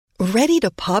Ready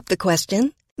to pop the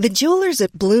question? The jewelers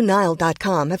at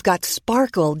BlueNile.com have got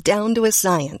sparkle down to a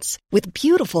science with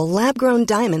beautiful lab-grown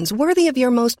diamonds worthy of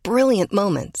your most brilliant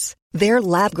moments. Their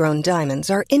lab-grown diamonds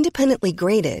are independently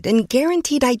graded and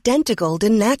guaranteed identical to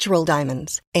natural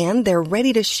diamonds, and they're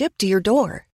ready to ship to your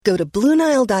door. Go to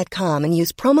BlueNile.com and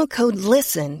use promo code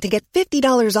LISTEN to get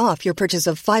 $50 off your purchase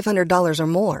of $500 or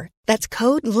more. That's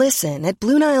code LISTEN at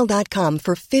BlueNile.com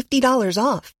for $50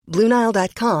 off.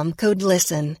 BlueNile.com, code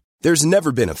LISTEN. There's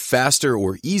never been a faster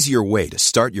or easier way to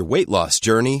start your weight loss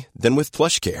journey than with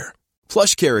PlushCare.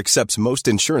 PlushCare accepts most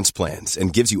insurance plans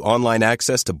and gives you online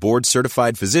access to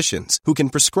board-certified physicians who can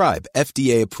prescribe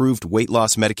FDA-approved weight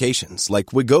loss medications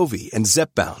like Wegovy and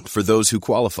Zepbound for those who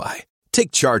qualify.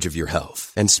 Take charge of your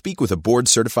health and speak with a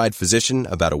board-certified physician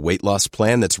about a weight loss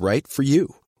plan that's right for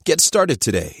you. Get started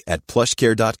today at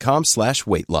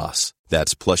plushcare.com/weight loss.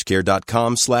 That's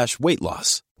plushcare.com/weight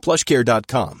loss.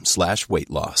 plushcare.com/weight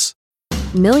loss.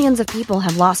 Millions of people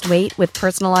have lost weight with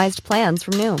personalized plans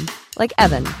from Noom. Like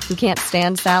Evan, who can't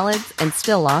stand salads and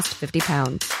still lost 50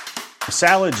 pounds.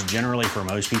 Salads generally for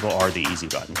most people are the easy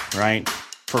button, right?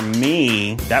 For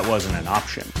me, that wasn't an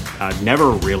option. I never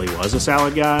really was a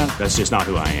salad guy. That's just not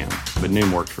who I am. But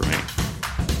Noom worked for me.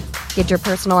 Get your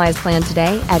personalized plan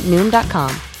today at Noom.com.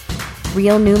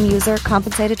 Real Noom user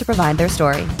compensated to provide their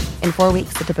story. In 4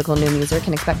 weeks, the typical Noom user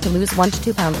can expect to lose 1 to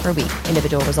 2 pounds per week.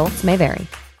 Individual results may vary.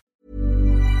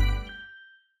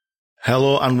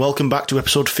 Hello and welcome back to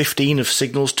episode 15 of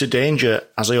Signals to Danger.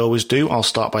 As I always do, I'll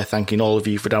start by thanking all of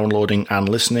you for downloading and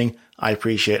listening. I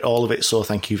appreciate all of it, so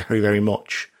thank you very, very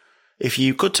much. If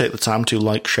you could take the time to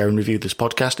like, share and review this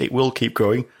podcast, it will keep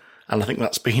growing, and I think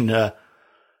that's been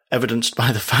evidenced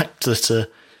by the fact that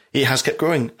it has kept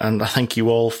growing, and I thank you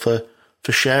all for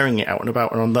sharing it out and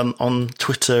about and on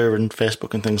Twitter and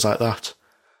Facebook and things like that.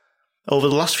 Over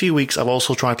the last few weeks, I've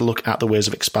also tried to look at the ways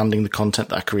of expanding the content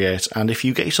that I create, and if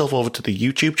you get yourself over to the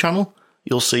YouTube channel,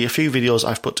 you'll see a few videos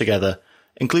I've put together,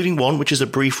 including one which is a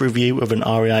brief review of an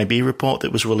RAIB report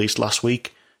that was released last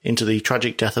week into the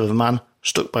tragic death of a man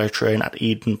struck by a train at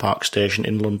Eden Park Station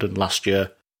in London last year.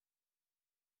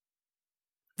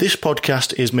 This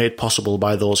podcast is made possible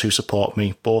by those who support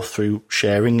me, both through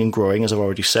sharing and growing, as I've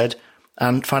already said,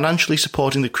 and financially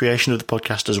supporting the creation of the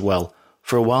podcast as well.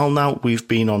 For a while now, we've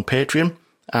been on Patreon,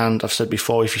 and I've said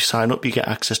before, if you sign up, you get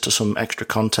access to some extra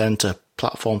content, a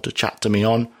platform to chat to me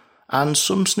on, and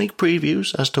some sneak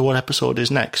previews as to what episode is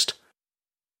next.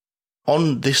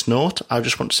 On this note, I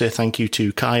just want to say thank you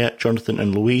to Kaya, Jonathan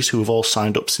and Louise, who have all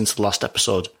signed up since the last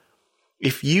episode.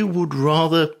 If you would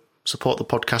rather support the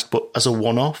podcast but as a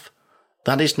one-off,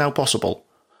 that is now possible.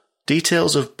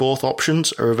 Details of both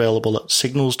options are available at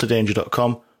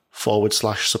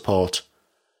signalstodanger.com/support.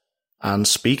 And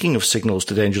speaking of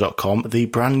signalstodanger.com, the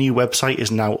brand new website is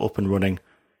now up and running.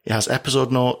 It has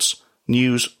episode notes,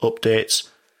 news, updates,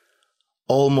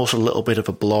 almost a little bit of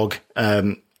a blog,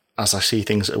 as I see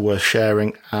things that are worth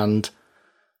sharing, and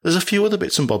there's a few other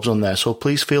bits and bobs on there, so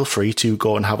please feel free to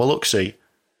go and have a look-see.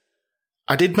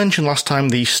 I did mention last time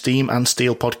the Steam and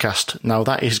Steel podcast. Now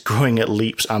that is growing at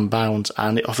leaps and bounds,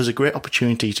 and it offers a great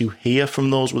opportunity to hear from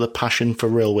those with a passion for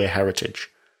railway heritage.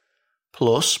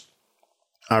 Plus,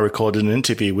 I recorded an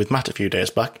interview with Matt a few days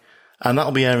back, and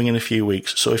that'll be airing in a few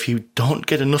weeks, so if you don't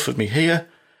get enough of me here,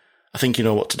 I think you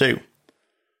know what to do.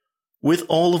 With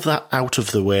all of that out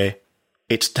of the way,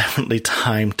 it's definitely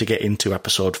time to get into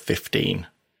episode 15.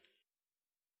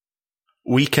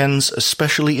 Weekends,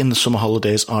 especially in the summer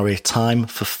holidays, are a time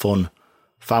for fun.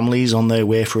 Families on their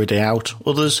way for a day out,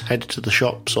 others headed to the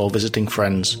shops or visiting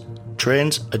friends.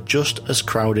 Trains are just as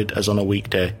crowded as on a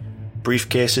weekday.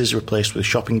 Briefcases replaced with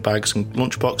shopping bags and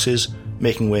lunchboxes,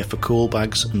 making way for cool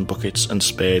bags and buckets and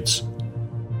spades.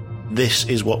 This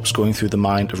is what was going through the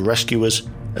mind of rescuers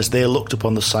as they looked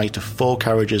upon the sight of 4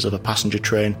 carriages of a passenger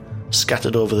train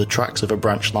scattered over the tracks of a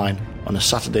branch line on a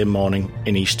Saturday morning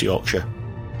in East Yorkshire.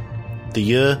 The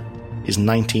year is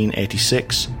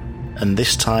 1986, and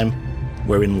this time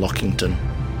we're in Lockington.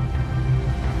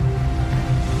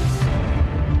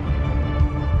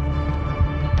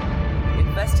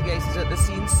 Investigators at the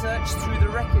scene searched through the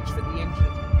wreckage for the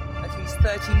injured. At least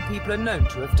 13 people are known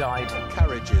to have died.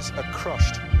 Carriages are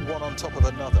crushed, one on top of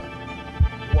another.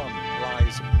 One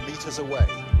lies metres away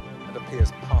and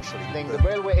appears partially The burnt.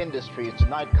 railway industry is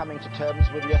tonight coming to terms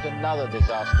with yet another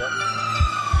disaster.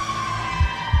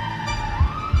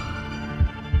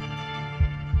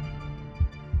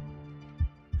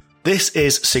 This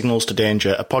is Signals to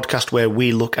Danger, a podcast where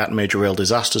we look at major rail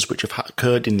disasters which have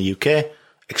occurred in the UK,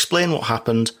 explain what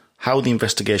happened, how the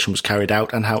investigation was carried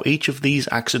out, and how each of these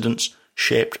accidents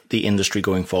shaped the industry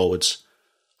going forwards.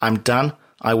 I'm Dan,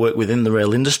 I work within the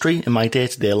rail industry in my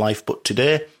day-to-day life, but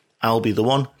today I'll be the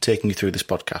one taking you through this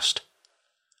podcast.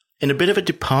 In a bit of a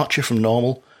departure from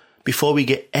normal, before we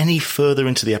get any further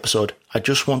into the episode, I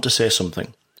just want to say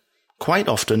something. Quite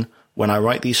often, when I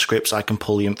write these scripts, I can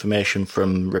pull the information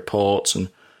from reports and,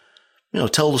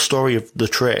 tell the story of the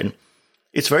train.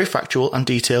 It's very factual and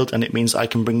detailed, and it means I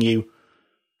can bring you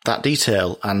that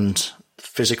detail and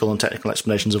physical and technical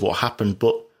explanations of what happened,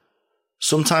 but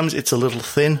sometimes it's a little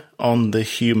thin on the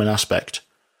human aspect.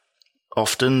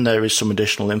 Often there is some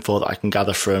additional info that I can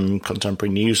gather from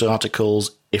contemporary news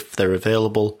articles, if they're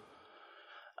available,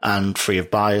 and free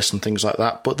of bias and things like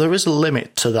that, but there is a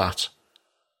limit to that.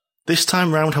 This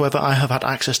time round, however, I have had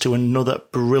access to another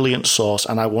brilliant source,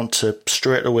 and I want to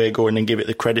straight away go in and give it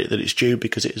the credit that it's due,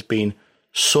 because it has been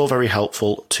so very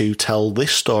helpful to tell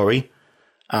this story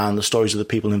and the stories of the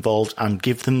people involved and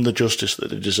give them the justice that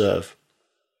they deserve.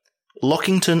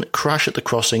 Lockington Crash at the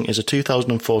Crossing is a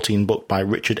 2014 book by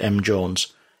Richard M.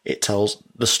 Jones. It tells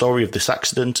the story of this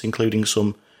accident, including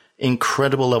some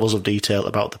incredible levels of detail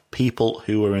about the people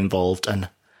who were involved and,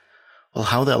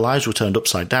 how their lives were turned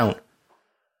upside down.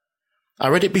 I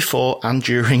read it before and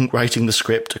during writing the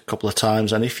script a couple of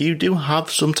times, and if you do have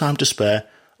some time to spare,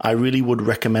 I really would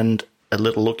recommend a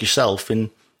little look yourself. In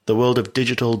the world of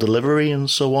digital delivery and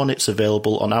so on, it's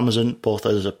available on Amazon, both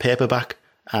as a paperback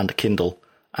and a Kindle.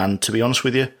 And to be honest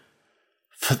with you,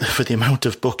 for the amount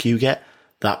of book you get,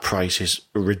 that price is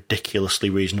ridiculously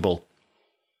reasonable.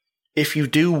 If you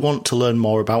do want to learn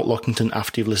more about Lockington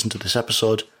after you've listened to this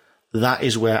episode, that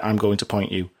is where I'm going to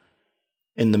point you.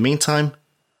 In the meantime,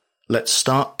 let's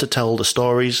start to tell the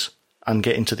stories and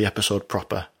get into the episode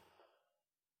proper.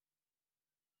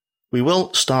 We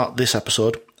will start this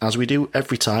episode, as we do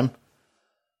every time,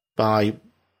 by,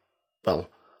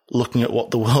 looking at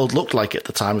what the world looked like at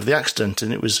the time of the accident,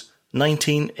 and it was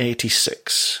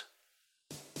 1986.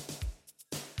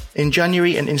 In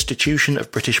January, an institution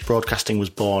of British broadcasting was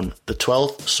born. The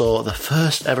 12th saw the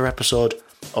first ever episode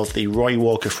of the Roy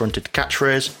Walker-fronted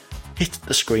catchphrase hit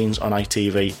the screens on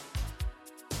ITV,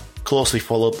 closely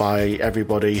followed by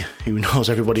everybody who knows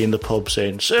everybody in the pub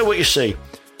saying, "Say what you see."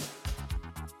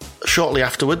 Shortly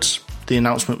afterwards, the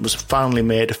announcement was finally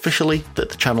made officially that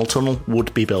the Channel Tunnel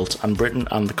would be built, and Britain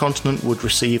and the continent would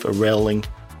receive a rail link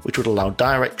which would allow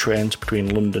direct trains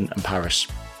between London and Paris.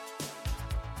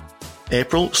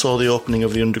 April saw the opening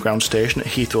of the underground station at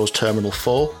Heathrow's Terminal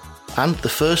 4, and the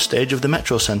first stage of the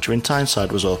Metro Centre in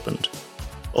Tyneside was opened.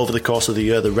 Over the course of the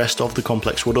year, the rest of the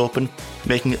complex would open,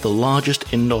 making it the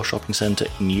largest indoor shopping centre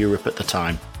in Europe at the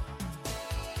time.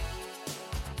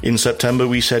 In September,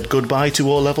 we said goodbye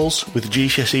to O-levels, with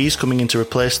GCSEs coming in to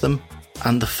replace them,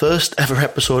 and the first ever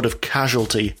episode of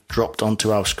Casualty dropped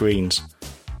onto our screens.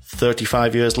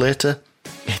 35 years later,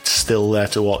 it's still there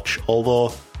to watch,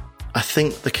 although I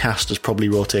think the cast has probably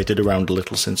rotated around a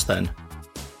little since then.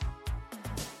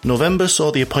 November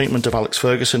saw the appointment of Alex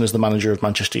Ferguson as the manager of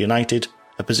Manchester United,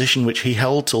 a position which he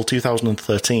held till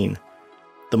 2013.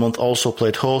 The month also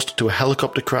played host to a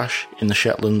helicopter crash in the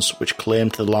Shetlands which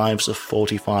claimed the lives of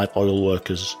 45 oil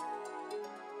workers.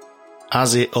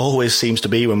 As it always seems to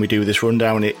be when we do this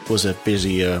rundown, it was a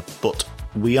busy year, but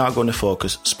we are going to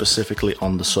focus specifically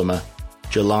on the summer,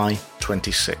 July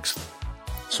 26th.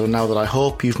 So now that I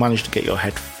hope you've managed to get your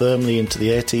head firmly into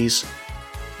the 80s,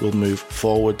 we'll move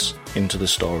forwards into the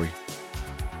story.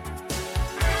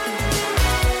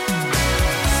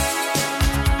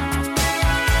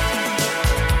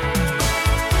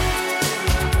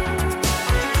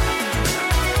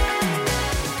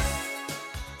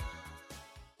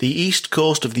 The east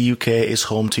coast of the UK is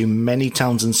home to many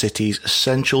towns and cities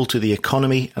essential to the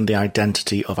economy and the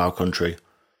identity of our country.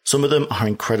 Some of them are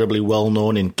incredibly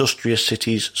well-known industrious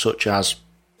cities such as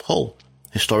Hull,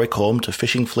 historic home to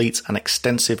fishing fleets and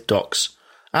extensive docks,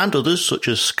 and others such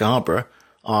as Scarborough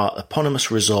are eponymous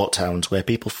resort towns where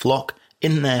people flock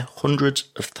in their hundreds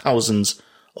of thousands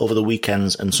over the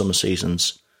weekends and summer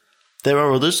seasons. There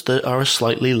are others that are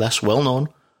slightly less well-known,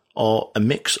 or a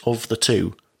mix of the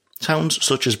two. Towns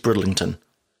such as Bridlington.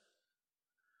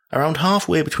 Around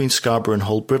halfway between Scarborough and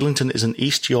Hull, Bridlington is an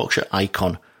East Yorkshire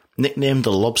icon. Nicknamed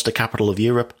the lobster capital of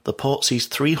Europe, the port sees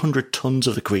 300 tons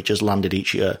of the creatures landed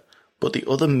each year, but the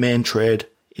other main trade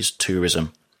is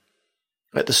tourism.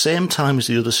 At the same time as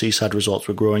the other seaside resorts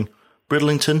were growing,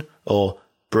 Bridlington, or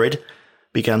Brid,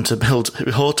 began to build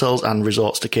hotels and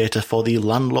resorts to cater for the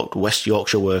landlocked West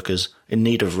Yorkshire workers in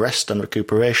need of rest and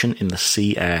recuperation in the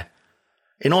sea air.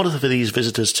 In order for these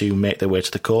visitors to make their way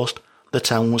to the coast, the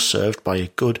town was served by a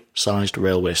good-sized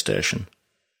railway station.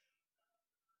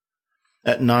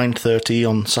 At 9:30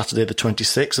 on Saturday the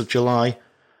 26th of July,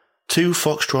 2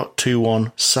 Foxtrot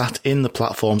 2-1 sat in the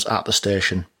platforms at the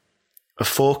station. A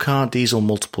 4-car diesel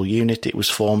multiple unit, it was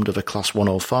formed of a Class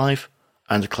 105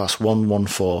 and a Class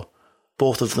 114,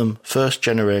 both of them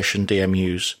first-generation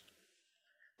DMUs.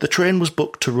 The train was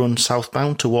booked to run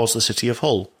southbound towards the city of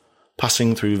Hull,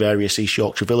 passing through various East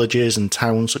Yorkshire villages and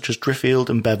towns such as Driffield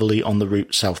and Beverley on the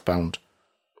route southbound.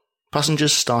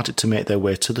 Passengers started to make their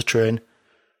way to the train,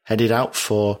 headed out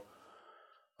for,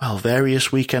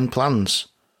 various weekend plans.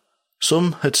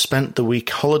 Some had spent the week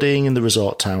holidaying in the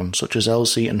resort town, such as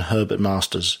Elsie and Herbert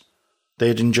Masters. They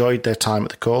had enjoyed their time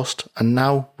at the coast, and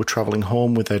now were travelling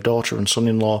home with their daughter and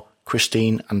son-in-law,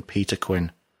 Christine and Peter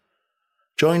Quinn.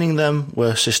 Joining them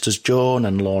were sisters Joan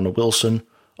and Lorna Wilson,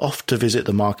 off to visit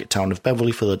the market town of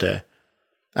Beverley for the day,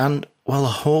 and, a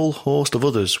whole host of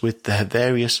others with their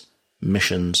various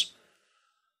missions.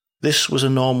 This was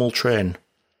a normal train,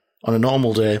 on a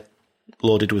normal day,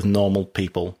 loaded with normal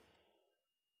people.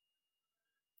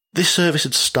 This service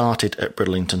had started at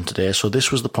Bridlington today, so this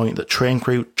was the point that train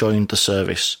crew joined the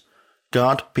service.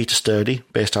 Guard Peter Sturdy,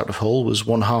 based out of Hull, was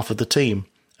one half of the team,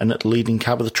 and at the leading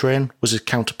cab of the train was his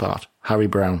counterpart, Harry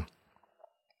Brown.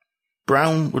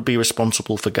 Brown would be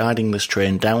responsible for guiding this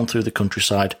train down through the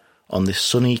countryside on this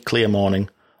sunny, clear morning,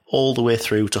 all the way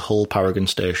through to Hull Paragon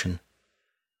Station.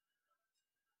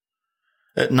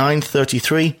 At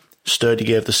 9:33, Sturdy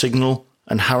gave the signal,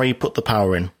 and Harry put the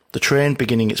power in. The train,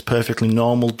 beginning its perfectly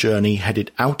normal journey,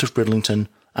 headed out of Bridlington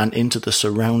and into the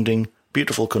surrounding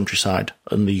beautiful countryside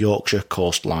and the Yorkshire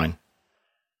coastline.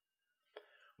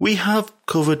 We have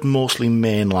covered mostly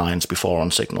main lines before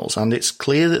on signals, and it's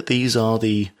clear that these are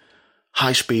the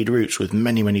high-speed routes with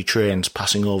many, many trains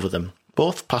passing over them,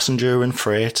 both passenger and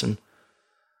freight, and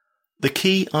the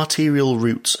key arterial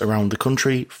routes around the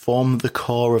country form the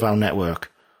core of our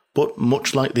network, but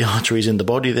much like the arteries in the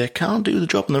body, they can't do the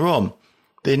job on their own.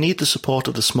 They need the support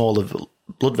of the smaller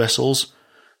blood vessels,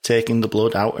 taking the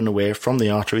blood out and away from the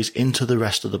arteries into the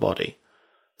rest of the body.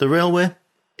 The railway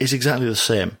is exactly the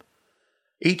same.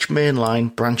 Each main line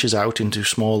branches out into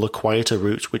smaller, quieter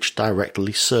routes which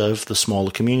directly serve the smaller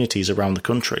communities around the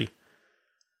country.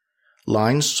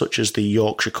 Lines such as the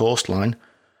Yorkshire coastline,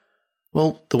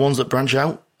 the ones that branch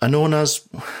out are known as,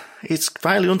 it's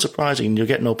fairly unsurprising, you'll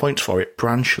get no points for it,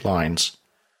 branch lines.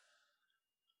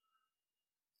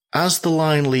 As the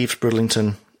line leaves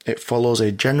Bridlington, it follows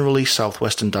a generally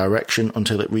southwestern direction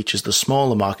until it reaches the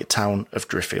smaller market town of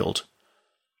Driffield.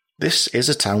 This is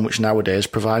a town which nowadays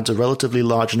provides a relatively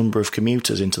large number of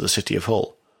commuters into the city of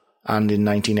Hull, and in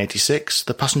 1986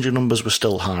 the passenger numbers were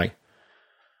still high.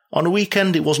 On a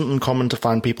weekend it wasn't uncommon to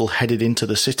find people headed into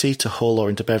the city to Hull or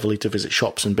into Beverley to visit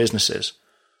shops and businesses.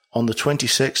 On the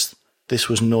 26th, this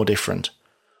was no different.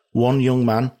 One young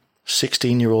man,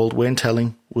 16-year-old Wayne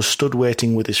Telling, was stood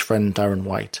waiting with his friend Darren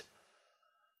White.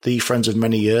 The friends of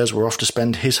many years were off to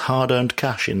spend his hard-earned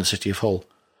cash in the city of Hull.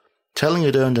 Telling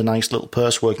had earned a nice little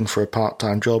purse working for a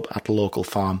part-time job at a local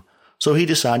farm, so he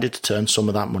decided to turn some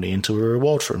of that money into a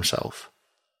reward for himself.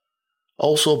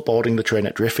 Also boarding the train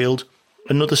at Driffield,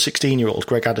 another 16-year-old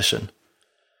Greg Addison.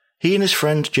 He and his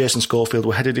friend Jason Schofield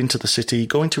were headed into the city,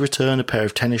 going to return a pair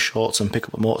of tennis shorts and pick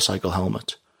up a motorcycle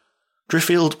helmet.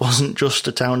 Driffield wasn't just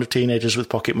a town of teenagers with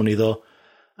pocket money though,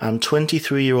 and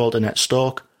 23-year-old Annette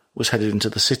Stork was headed into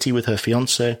the city with her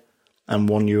fiancé and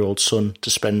 1-year-old son to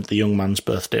spend the young man's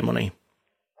birthday money.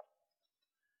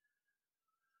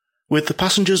 With the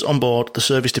passengers on board, the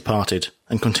service departed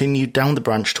and continued down the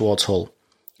branch towards Hull.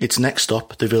 Its next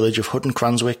stop, the village of Hutton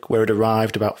Cranswick, where it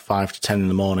arrived about 5 to 10 in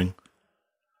the morning.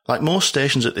 Like most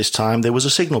stations at this time, there was a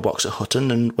signal box at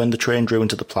Hutton, and when the train drew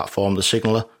into the platform, the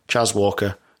signaller, Chaz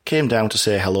Walker, came down to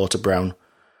say hello to Brown.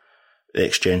 They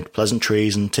exchanged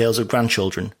pleasantries and tales of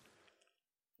grandchildren.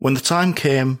 When the time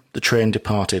came, the train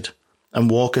departed,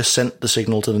 and Walker sent the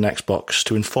signal to the next box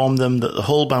to inform them that the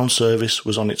Hull-bound service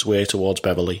was on its way towards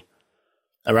Beverley.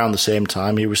 Around the same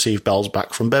time, he received bells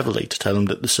back from Beverley to tell him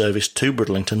that the service to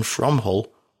Bridlington from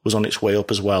Hull was on its way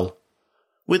up as well.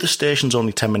 With the stations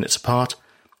only 10 minutes apart,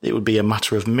 it would be a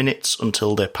matter of minutes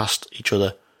until they passed each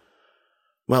other,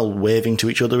 waving to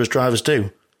each other as drivers do.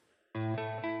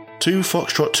 2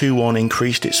 Foxtrot 2-1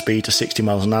 increased its speed to 60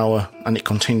 miles an hour, and it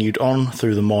continued on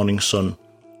through the morning sun.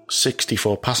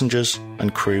 64 passengers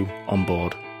and crew on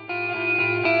board.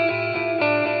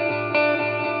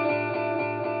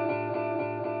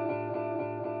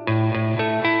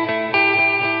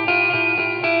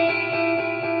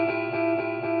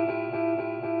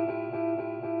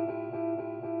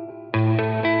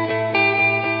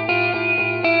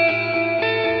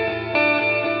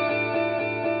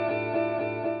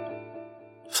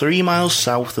 "3 miles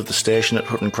south of the station at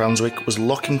Hutton Cranswick was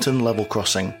Lockington level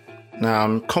crossing. Now,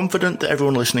 I'm confident that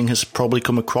everyone listening has probably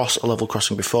come across a level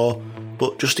crossing before,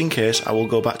 but just in case, I will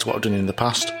go back to what I've done in the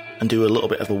past and do a little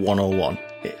bit of a 101.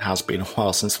 It has been a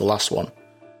while since the last one.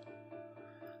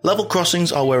 Level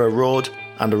crossings are where a road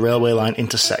and a railway line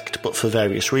intersect, but for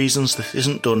various reasons this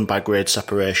isn't done by grade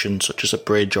separation such as a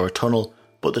bridge or a tunnel,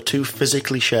 but the two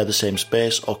physically share the same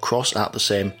space or cross at the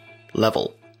same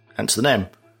level, hence the name.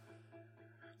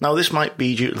 Now, this might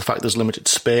be due to the fact there's limited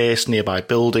space, nearby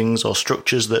buildings or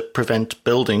structures that prevent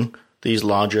building these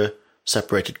larger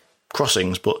separated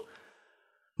crossings, but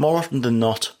more often than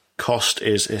not, cost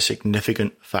is a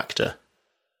significant factor.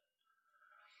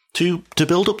 To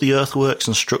build up the earthworks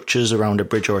and structures around a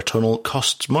bridge or a tunnel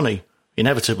costs money.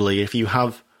 Inevitably, if you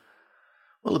have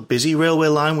a busy railway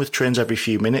line with trains every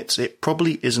few minutes, it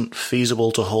probably isn't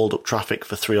feasible to hold up traffic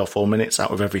for 3 or 4 minutes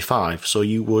out of every 5, so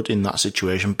you would, in that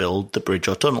situation, build the bridge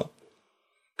or tunnel.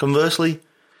 Conversely,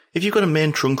 if you've got a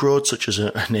main trunk road such as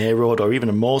an A road or even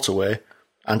a motorway,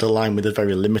 and a line with a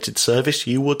very limited service,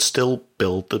 you would still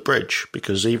build the bridge,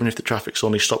 because even if the traffic's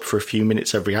only stopped for a few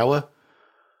minutes every hour,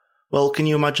 well, can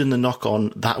you imagine the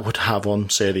knock-on that would have on,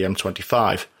 say, the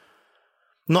M25?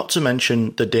 Not to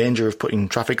mention the danger of putting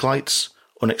traffic lights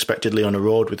unexpectedly on a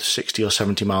road with 60 or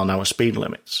 70 mile an hour speed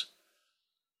limits.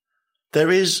 There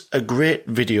is a great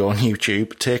video on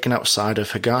YouTube taken outside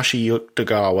of Higashi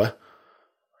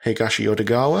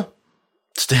Yodogawa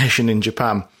station in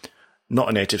Japan. Not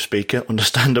a native speaker,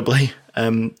 understandably.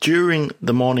 During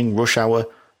the morning rush hour,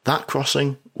 that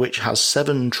crossing, which has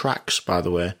 7 tracks, by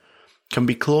the way, can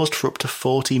be closed for up to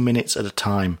 40 minutes at a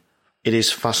time. It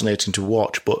is fascinating to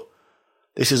watch, but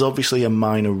this is obviously a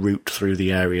minor route through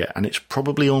the area, and it's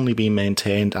probably only been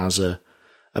maintained as a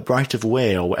right of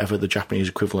way or whatever the Japanese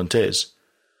equivalent is.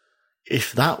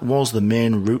 If that was the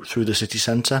main route through the city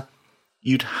centre,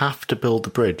 you'd have to build the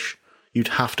bridge. You'd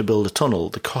have to build a tunnel.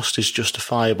 The cost is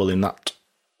justifiable in that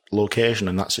location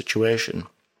and that situation.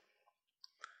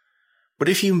 But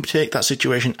if you take that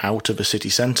situation out of a city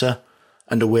centre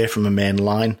and away from a main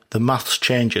line, the maths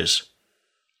changes.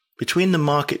 Between the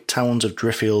market towns of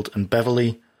Driffield and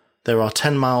Beverley, there are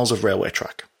 10 miles of railway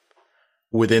track.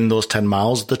 Within those 10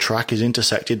 miles, the track is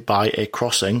intersected by a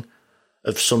crossing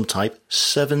of some type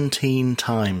 17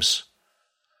 times.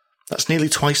 That's nearly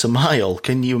twice a mile.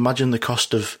 Can you imagine the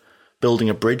cost of building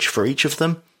a bridge for each of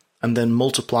them, and then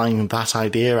multiplying that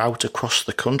idea out across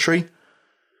the country?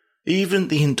 Even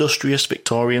the industrious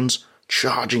Victorians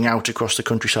charging out across the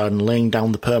countryside and laying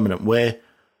down the permanent way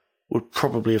would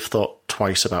probably have thought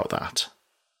twice about that.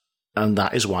 And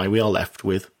that is why we are left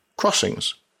with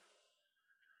crossings.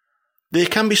 They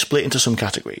can be split into some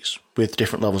categories, with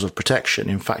different levels of protection.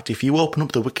 In fact, if you open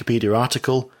up the Wikipedia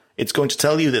article, it's going to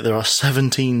tell you that there are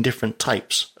 17 different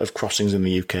types of crossings in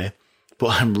the UK,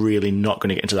 but I'm really not going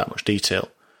to get into that much detail.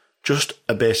 Just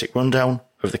a basic rundown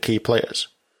of the key players.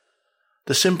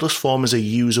 The simplest form is a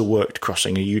user-worked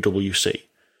crossing, a UWC.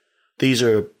 These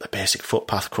are a basic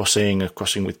footpath crossing, a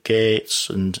crossing with gates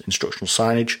and instructional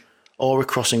signage, or a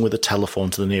crossing with a telephone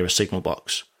to the nearest signal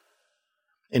box.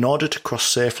 In order to cross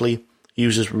safely,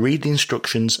 users read the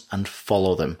instructions and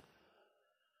follow them.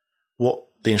 What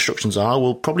the instructions are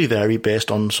will probably vary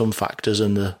based on some factors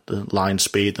and the line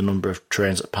speed, the number of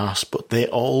trains that pass, but they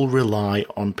all rely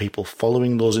on people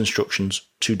following those instructions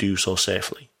to do so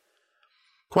safely.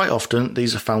 Quite often,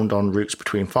 these are found on routes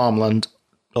between farmland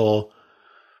or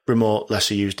remote,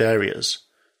 lesser used areas.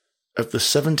 Of the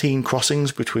 17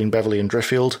 crossings between Beverley and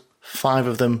Driffield, 5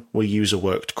 of them were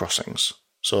user-worked crossings,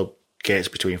 so gates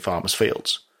between farmers'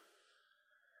 fields.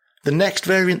 The next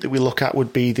variant that we look at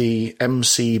would be the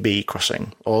MCB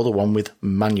crossing, or the one with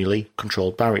manually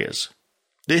controlled barriers.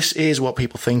 This is what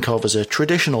people think of as a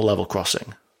traditional level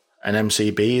crossing. An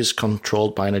MCB is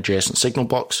controlled by an adjacent signal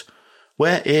box,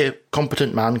 where a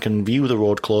competent man can view the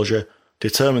road closure,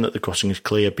 determine that the crossing is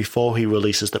clear before he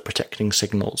releases the protecting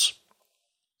signals.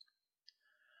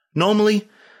 Normally,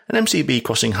 an MCB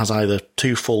crossing has either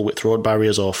 2 full-width road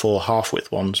barriers or 4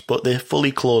 half-width ones, but they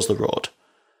fully close the road.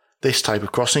 This type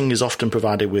of crossing is often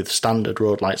provided with standard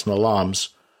road lights and alarms.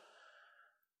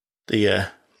 You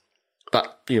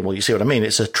see what I mean?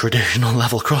 It's a traditional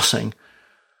level crossing.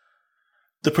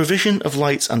 The provision of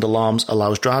lights and alarms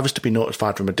allows drivers to be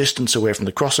notified from a distance away from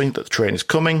the crossing that the train is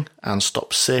coming and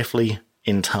stop safely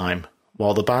in time,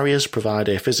 while the barriers provide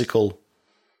a physical,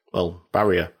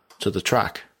 barrier to the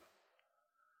track.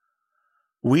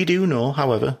 We do know,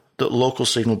 however, that local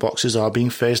signal boxes are being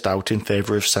phased out in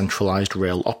favour of centralised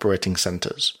rail operating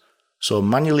centres, so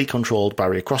manually controlled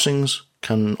barrier crossings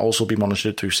can also be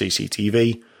monitored through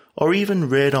CCTV or even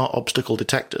radar obstacle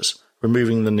detectors,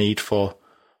 removing the need for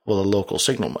a local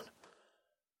signalman.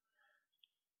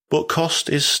 But cost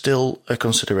is still a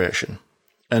consideration,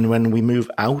 and when we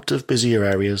move out of busier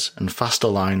areas and faster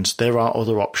lines, there are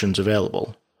other options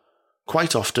available.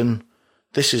 Quite often,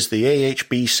 this is the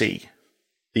AHBC,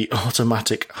 the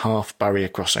Automatic Half Barrier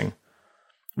Crossing.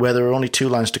 Where there are only 2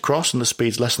 lines to cross and the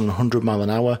speed's less than 100 miles an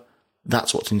hour,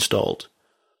 that's what's installed.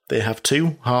 They have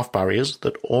 2 half barriers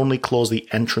that only close the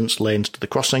entrance lanes to the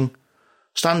crossing,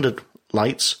 standard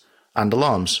lights and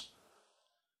alarms.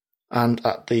 And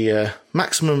at the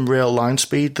maximum rail line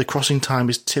speed, the crossing time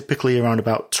is typically around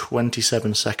about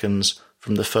 27 seconds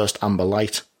from the first amber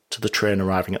light to the train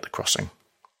arriving at the crossing.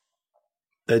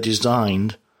 They're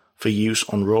designed for use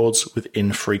on roads with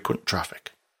infrequent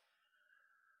traffic.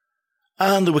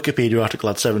 And the Wikipedia article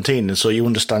had 17, and so you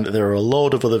understand that there are a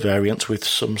load of other variants with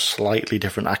some slightly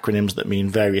different acronyms that mean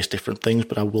various different things,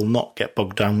 but I will not get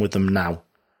bogged down with them now.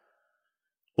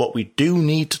 What we do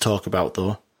need to talk about,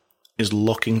 though, is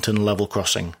Lockington level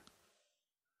crossing.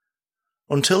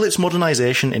 Until its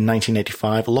modernisation in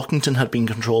 1985, Lockington had been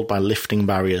controlled by lifting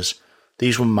barriers.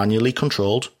 These were manually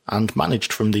controlled and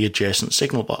managed from the adjacent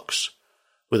signal box.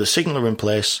 With a signaller in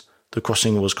place, the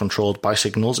crossing was controlled by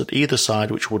signals at either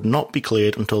side which would not be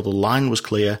cleared until the line was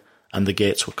clear and the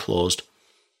gates were closed.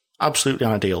 Absolutely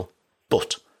ideal,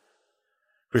 but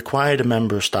required a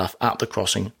member of staff at the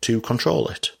crossing to control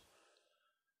it.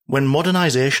 When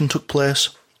modernisation took place,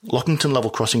 Lockington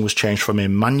level crossing was changed from a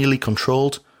manually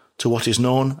controlled to what is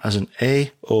known as an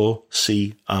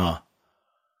AOCR.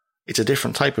 It's a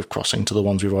different type of crossing to the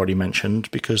ones we've already mentioned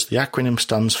because the acronym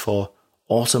stands for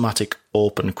Automatic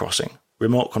Open Crossing,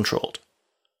 remote controlled.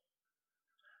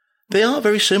 They are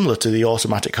very similar to the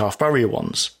automatic half barrier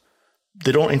ones.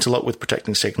 They don't interlock with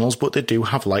protecting signals, but they do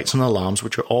have lights and alarms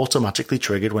which are automatically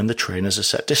triggered when the train is a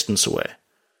set distance away.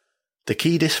 The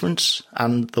key difference,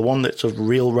 and the one that's of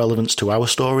real relevance to our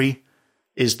story,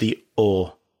 is the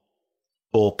O.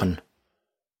 Open.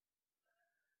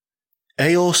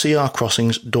 AOCR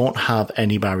crossings don't have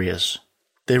any barriers.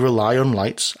 They rely on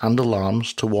lights and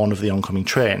alarms to warn of the oncoming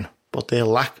train, but they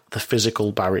lack the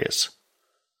physical barriers.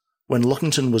 When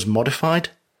Lockington was modified,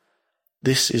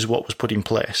 this is what was put in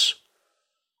place.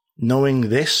 Knowing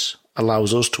this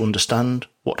allows us to understand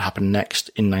what happened next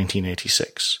in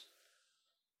 1986.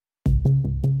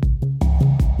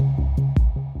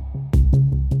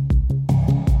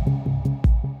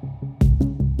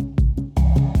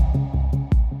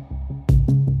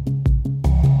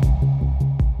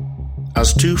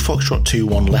 As 2 Foxtrot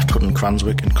 2-1 left Hutton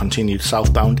Cranswick and continued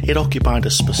southbound, it occupied a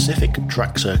specific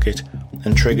track circuit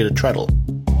and triggered a treadle.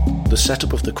 The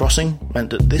setup of the crossing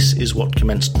meant that this is what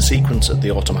commenced the sequence at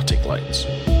the automatic lights.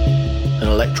 An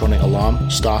electronic alarm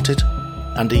started,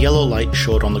 and a yellow light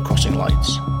showed on the crossing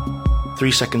lights.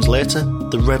 3 seconds later,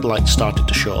 the red light started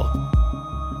to show.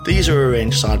 These are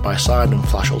arranged side by side and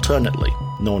flash alternately,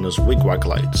 known as wigwag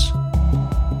lights.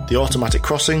 The automatic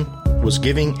crossing was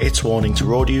giving its warning to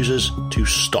road users to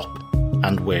stop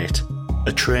and wait.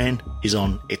 A train is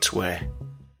on its way.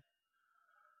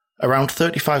 Around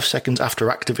 35 seconds after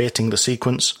activating the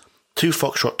sequence, 2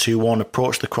 Foxtrot 2-1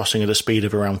 approached the crossing at a speed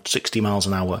of around 60 miles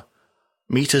an hour.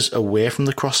 Meters away from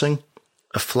the crossing,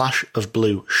 a flash of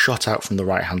blue shot out from the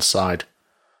right-hand side.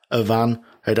 A van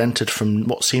had entered from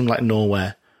what seemed like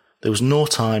nowhere. There was no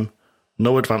time,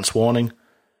 no advance warning,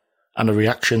 and a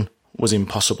reaction was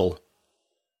impossible.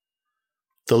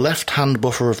 The left-hand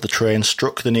buffer of the train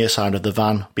struck the near side of the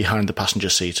van behind the passenger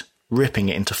seat, ripping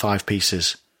it into 5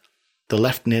 pieces. The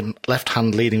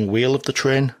left-hand leading wheel of the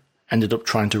train ended up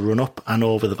trying to run up and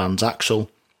over the van's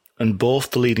axle, and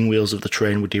both the leading wheels of the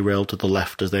train were derailed to the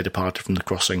left as they departed from the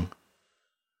crossing.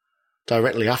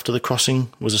 Directly after the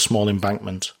crossing was a small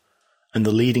embankment, and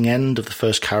the leading end of the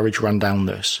first carriage ran down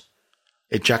this.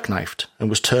 It jackknifed and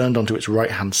was turned onto its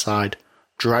right-hand side,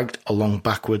 dragged along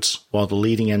backwards, while the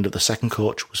leading end of the second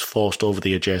coach was forced over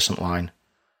the adjacent line.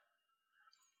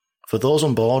 For those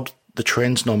on board, the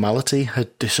train's normality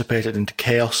had dissipated into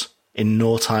chaos in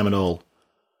no time at all.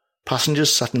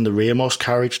 Passengers sat in the rearmost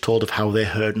carriage told of how they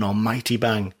heard an almighty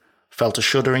bang, felt a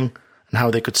shuddering, and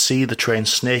how they could see the train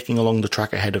snaking along the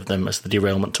track ahead of them as the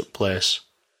derailment took place.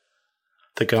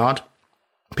 The guard,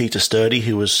 Peter Sturdy,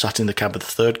 who was sat in the cab of the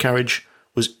third carriage,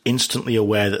 was instantly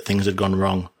aware that things had gone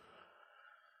wrong.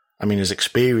 I mean, his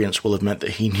experience will have meant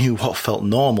that he knew what felt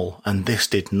normal, and this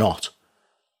did not.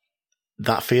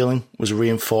 That feeling was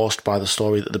reinforced by the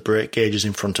story that the brake gauges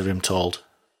in front of him told.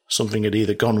 Something had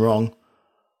either gone wrong,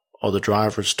 or the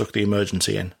driver had stuck the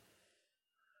emergency in.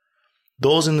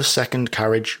 Those in the second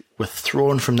carriage were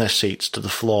thrown from their seats to the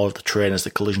floor of the train as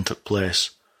the collision took place.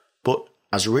 But,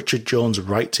 as Richard Jones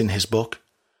writes in his book,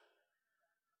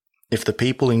 if the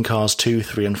people in cars 2,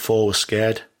 3 and 4 were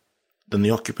scared, than the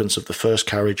occupants of the first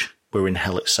carriage were in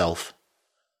hell itself.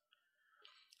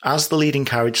 As the leading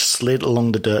carriage slid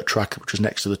along the dirt track which was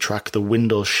next to the track, the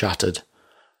windows shattered.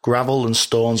 Gravel and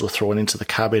stones were thrown into the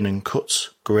cabin, and cuts,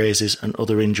 grazes and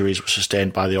other injuries were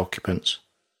sustained by the occupants.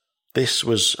 This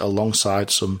was alongside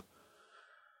some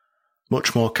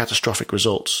much more catastrophic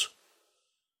results.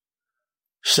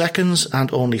 Seconds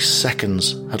and only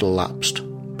seconds had elapsed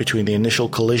between the initial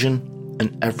collision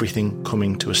and everything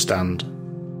coming to a stand.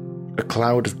 A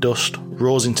cloud of dust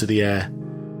rose into the air,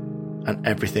 and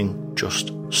everything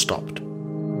just stopped.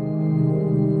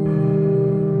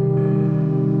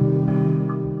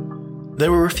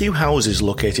 There were a few houses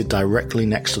located directly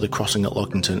next to the crossing at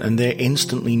Lockington, and they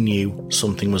instantly knew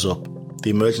something was up. The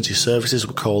emergency services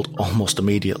were called almost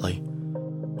immediately.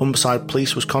 Humberside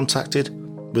Police was contacted,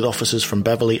 with officers from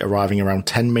Beverley arriving around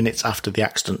 10 minutes after the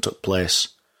accident took place,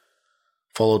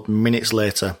 followed minutes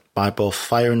later by both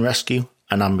fire and rescue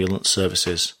and ambulance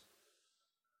services.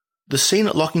 The scene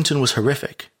at Lockington was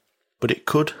horrific, but it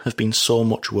could have been so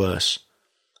much worse.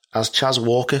 As Chaz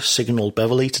Walker signalled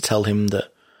Beverley to tell him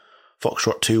that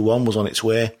Foxtrot 2-1 was on its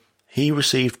way, he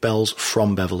received bells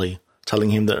from Beverley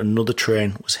telling him that another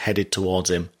train was headed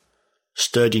towards him.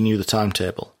 Sturdy knew the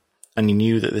timetable, and he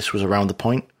knew that this was around the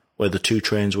point where the two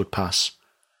trains would pass.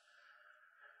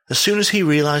 As soon as he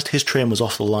realised his train was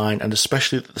off the line, and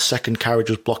especially that the second carriage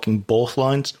was blocking both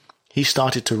lines, he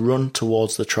started to run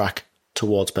towards the track,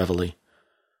 towards Beverley.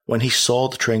 When he saw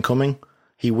the train coming,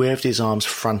 he waved his arms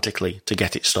frantically to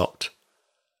get it stopped.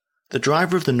 The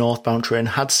driver of the northbound train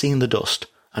had seen the dust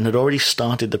and had already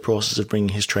started the process of bringing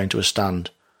his train to a stand,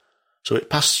 so it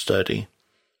passed Sturdy,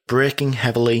 braking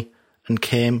heavily, and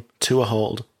came to a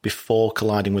halt before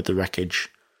colliding with the wreckage.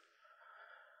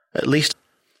 At least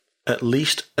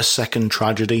a second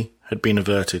tragedy had been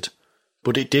averted,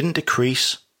 but it didn't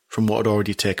decrease from what had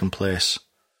already taken place.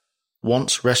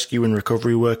 Once rescue and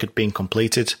recovery work had been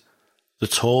completed, the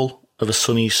toll of a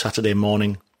sunny Saturday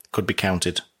morning could be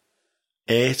counted.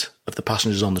 8 of the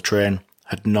passengers on the train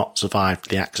had not survived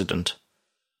the accident.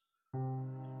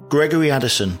 Gregory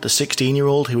Addison, the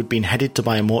 16-year-old who had been headed to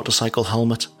buy a motorcycle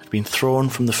helmet, had been thrown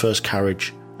from the first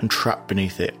carriage and trapped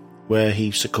beneath it, where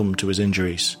he succumbed to his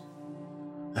injuries.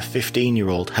 A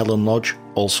 15-year-old, Helen Lodge,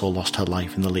 also lost her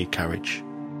life in the lead carriage.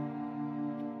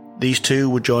 These two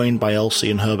were joined by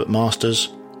Elsie and Herbert Masters,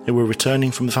 who were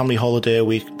returning from the family holiday a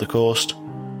week at the coast,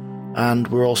 and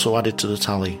were also added to the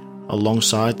tally,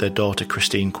 alongside their daughter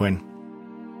Christine Quinn.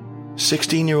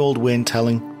 16-year-old Wayne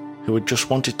Telling, who had just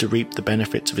wanted to reap the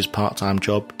benefits of his part-time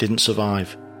job, didn't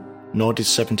survive, nor did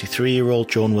 73-year-old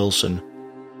Joan Wilson.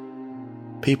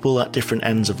 People at different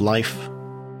ends of life,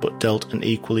 but dealt an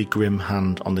equally grim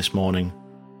hand on this morning.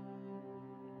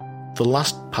 The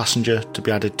last passenger to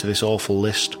be added to this awful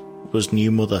list was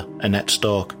new mother Annette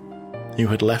Stork, who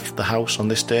had left the house on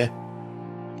this day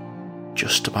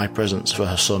just to buy presents for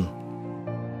her son.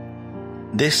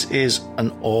 This is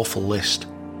an awful list,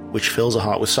 which fills a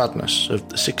heart with sadness. Of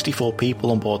the 64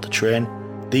 people on board the train,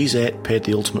 these 8 paid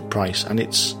the ultimate price, and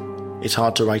it's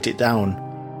hard to write it down.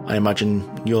 I imagine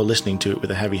you're listening to it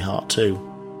with a heavy heart too.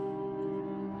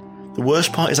 The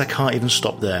worst part is I can't even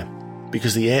stop there,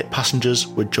 because the 8 passengers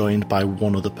were joined by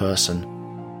one other person.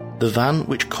 The van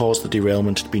which caused the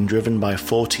derailment had been driven by a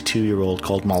 42-year-old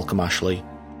called Malcolm Ashley.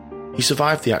 He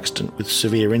survived the accident with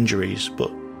severe injuries,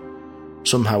 but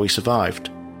somehow he survived.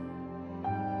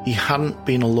 He hadn't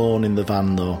been alone in the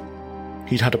van though.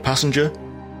 He'd had a passenger,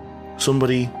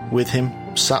 somebody with him,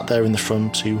 sat there in the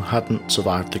front who hadn't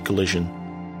survived the collision.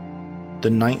 The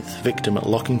 9th victim at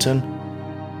Lockington,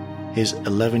 his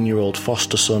 11-year-old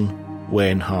foster son,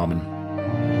 Wayne Harmon.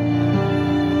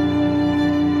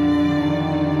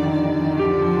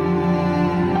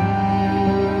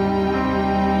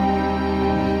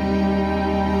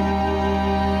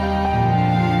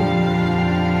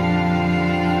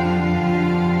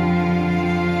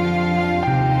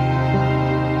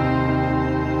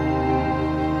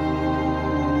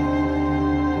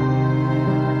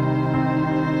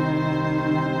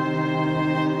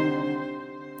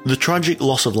 The tragic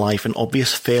loss of life and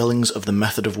obvious failings of the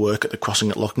method of work at the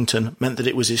crossing at Lockington meant that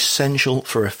it was essential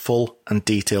for a full and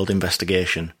detailed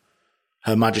investigation.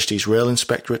 Her Majesty's Rail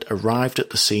Inspectorate arrived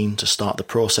at the scene to start the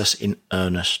process in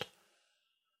earnest.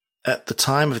 At the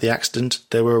time of the accident,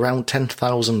 there were around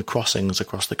 10,000 crossings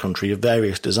across the country of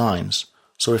various designs,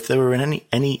 so if there were any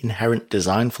inherent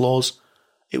design flaws,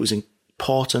 it was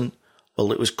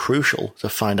crucial to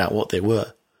find out what they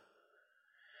were.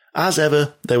 As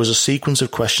ever, there was a sequence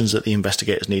of questions that the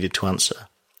investigators needed to answer.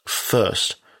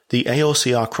 First, the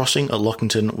AOCR crossing at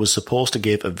Lockington was supposed to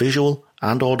give a visual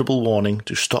and audible warning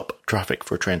to stop traffic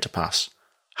for a train to pass.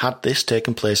 Had this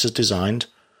taken place as designed,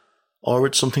 or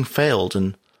had something failed,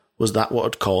 and was that what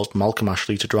had caused Malcolm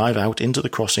Ashley to drive out into the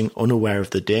crossing unaware of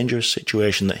the dangerous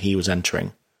situation that he was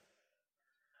entering?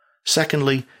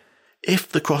 Secondly, if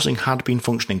the crossing had been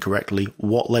functioning correctly,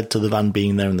 what led to the van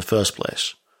being there in the first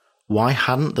place? Why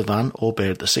hadn't the van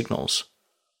obeyed the signals?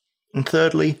 And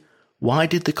thirdly, why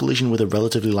did the collision with a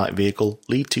relatively light vehicle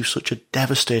lead to such a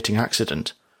devastating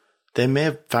accident? They may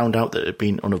have found out that it had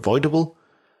been unavoidable,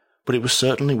 but it was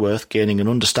certainly worth gaining an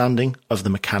understanding of the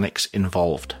mechanics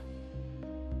involved.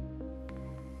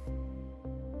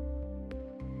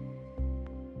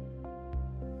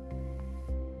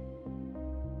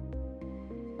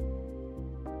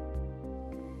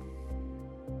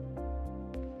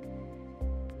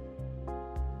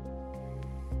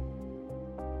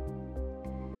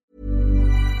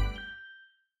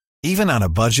 Even on a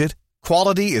budget,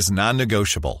 quality is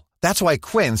non-negotiable. That's why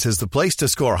Quince is the place to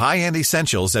score high-end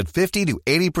essentials at 50 to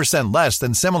 80% less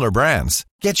than similar brands.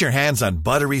 Get your hands on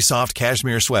buttery soft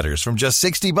cashmere sweaters from just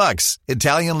 $60,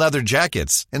 Italian leather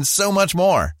jackets, and so much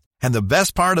more. And the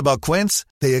best part about Quince,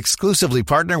 they exclusively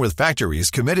partner with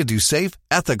factories committed to safe,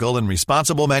 ethical, and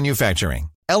responsible manufacturing.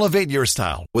 Elevate your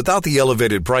style without the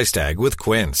elevated price tag with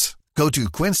Quince. Go to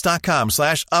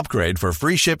quince.com/upgrade for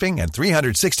free shipping and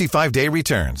 365-day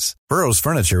returns. Burrow's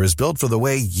furniture is built for the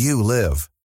way you live.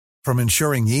 From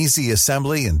ensuring easy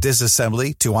assembly and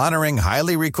disassembly to honoring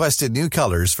highly requested new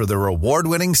colors for their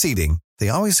award-winning seating, they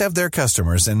always have their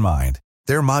customers in mind.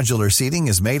 Their modular seating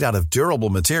is made out of durable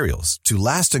materials to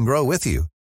last and grow with you.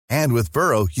 And with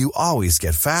Burrow, you always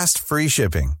get fast, free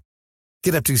shipping.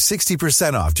 Get up to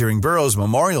 60% off during Burrow's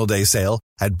Memorial Day sale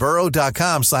at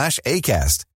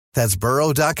burrow.com/ACAST. That's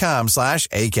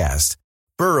burrow.com/ACAST.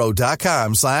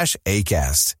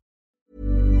 burrow.com/ACAST.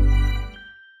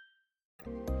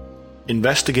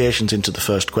 Investigations into the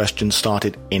first question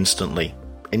started instantly,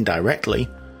 indirectly,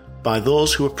 by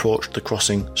those who approached the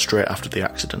crossing straight after the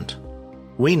accident.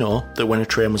 We know that when a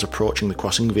train was approaching the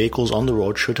crossing, vehicles on the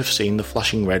road should have seen the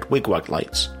flashing red wigwag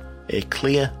lights, a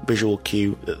clear visual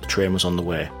cue that the train was on the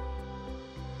way.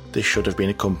 This should have been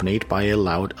accompanied by a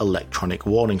loud electronic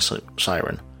warning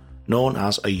siren, known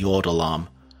as a yodel alarm.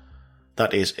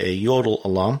 That is a yodel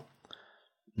alarm,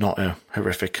 not a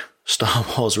horrific Star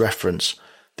Wars reference.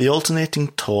 The alternating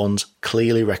tones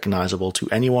clearly recognisable to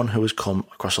anyone who has come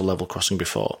across a level crossing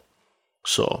before.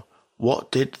 So,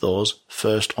 what did those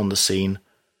first on the scene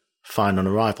find on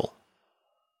arrival?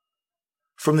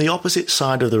 From the opposite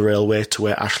side of the railway to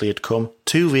where Ashley had come,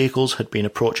 two vehicles had been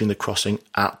approaching the crossing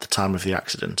at the time of the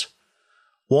accident.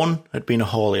 One had been a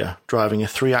haulier, driving a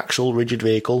 3-axle rigid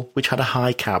vehicle which had a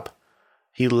high cab.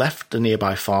 He left the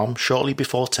nearby farm shortly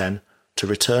before 10 to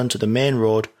return to the main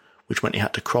road, which meant he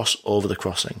had to cross over the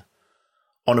crossing.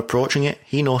 On approaching it,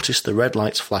 he noticed the red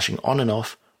lights flashing on and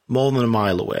off more than a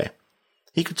mile away.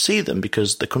 He could see them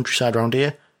because the countryside around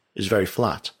here is very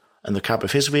flat, and the cab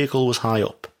of his vehicle was high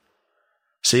up.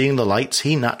 Seeing the lights,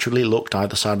 he naturally looked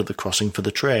either side of the crossing for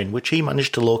the train, which he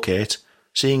managed to locate,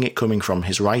 seeing it coming from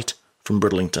his right, from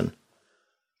Bridlington.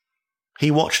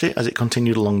 He watched it as it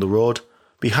continued along the road,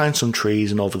 behind some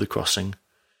trees and over the crossing.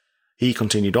 He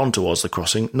continued on towards the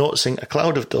crossing, noticing a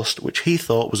cloud of dust which he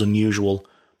thought was unusual,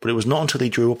 but it was not until he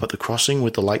drew up at the crossing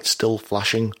with the lights still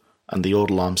flashing and the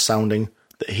yodel alarm sounding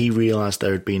that he realised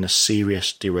there had been a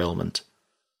serious derailment.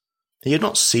 He had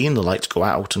not seen the lights go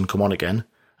out and come on again,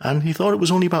 and he thought it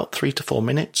was only about 3 to 4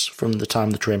 minutes from the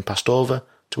time the train passed over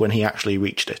to when he actually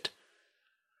reached it.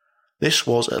 This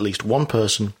was at least one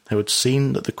person who had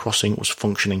seen that the crossing was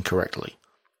functioning correctly.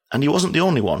 And he wasn't the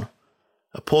only one.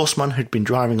 A postman had been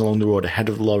driving along the road ahead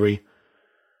of the lorry.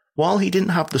 While he didn't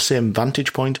have the same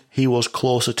vantage point, he was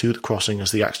closer to the crossing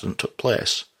as the accident took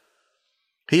place.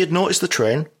 He had noticed the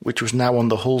train, which was now on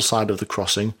the hull side of the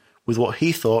crossing, with what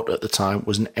he thought at the time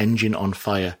was an engine on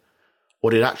fire.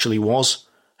 What it actually was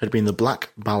had been the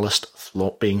black ballast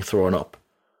being thrown up.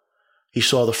 He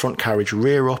saw the front carriage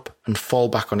rear up and fall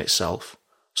back on itself,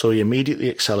 so he immediately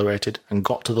accelerated and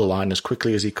got to the line as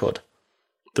quickly as he could.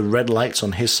 The red lights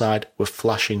on his side were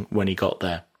flashing when he got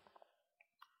there.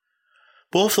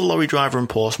 Both the lorry driver and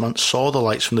postman saw the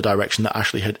lights from the direction that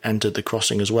Ashley had entered the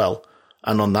crossing as well,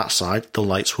 and on that side the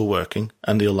lights were working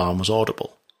and the alarm was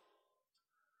audible.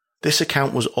 This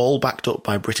account was all backed up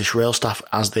by British rail staff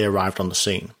as they arrived on the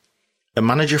scene. A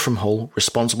manager from Hull,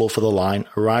 responsible for the line,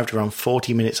 arrived around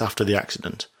 40 minutes after the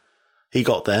accident. He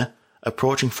got there,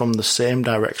 approaching from the same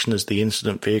direction as the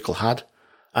incident vehicle had,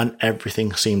 and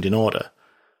everything seemed in order.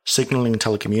 Signalling and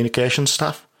telecommunications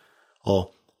staff,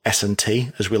 or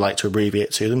S&T as we like to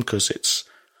abbreviate to them because it's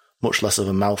much less of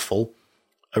a mouthful,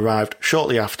 arrived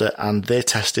shortly after and they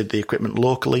tested the equipment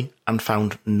locally and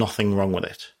found nothing wrong with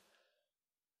it.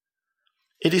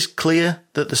 It is clear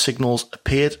that the signals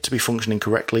appeared to be functioning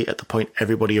correctly at the point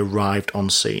everybody arrived on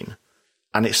scene,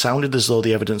 and it sounded as though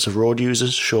the evidence of road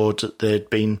users showed that they'd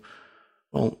been,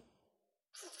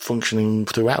 functioning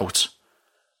throughout.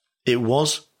 It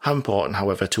was important,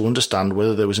 however, to understand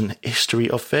whether there was a history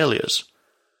of failures.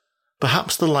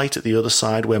 Perhaps the light at the other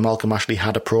side where Malcolm Ashley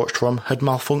had approached from had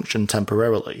malfunctioned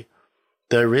temporarily.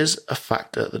 There is a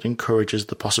factor that encourages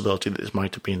the possibility that this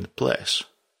might have been the place.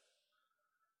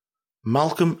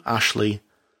 Malcolm Ashley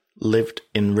lived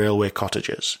in railway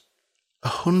cottages,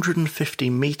 150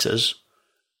 metres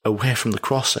away from the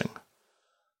crossing.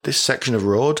 This section of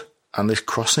road and this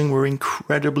crossing were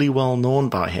incredibly well known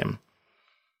by him.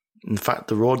 In fact,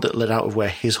 the road that led out of where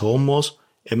his home was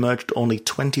emerged only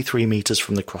 23 metres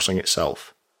from the crossing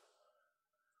itself.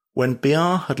 When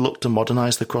BR had looked to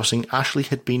modernise the crossing, Ashley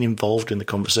had been involved in the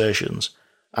conversations,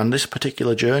 and this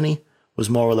particular journey was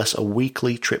more or less a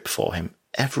weekly trip for him,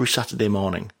 every Saturday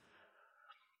morning.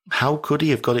 How could he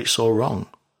have got it so wrong?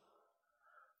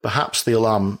 Perhaps the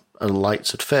alarm and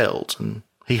lights had failed, and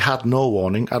he had no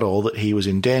warning at all that he was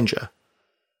in danger.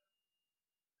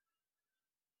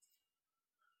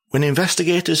 When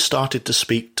investigators started to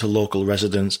speak to local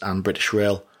residents and British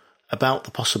Rail about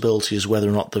the possibilities whether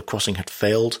or not the crossing had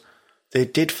failed, they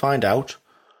did find out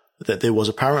that there was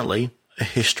apparently a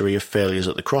history of failures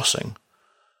at the crossing.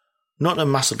 Not a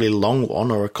massively long one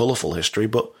or a colourful history,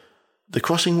 but the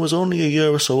crossing was only a year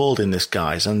or so old in this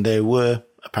guise, and there were,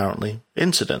 apparently,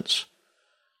 incidents.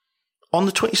 On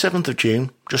the 27th of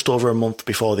June, just over a month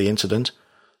before the incident,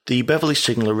 the Beverley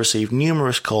signaller received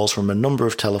numerous calls from a number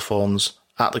of telephones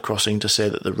at the crossing to say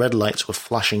that the red lights were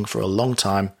flashing for a long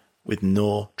time with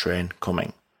no train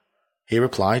coming. He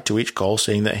replied to each call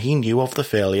saying that he knew of the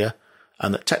failure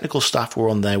and that technical staff were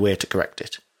on their way to correct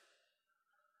it.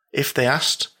 If they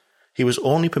asked, he was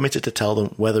only permitted to tell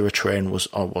them whether a train was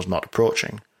or was not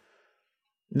approaching.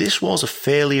 This was a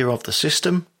failure of the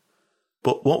system,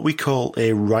 but what we call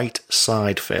a right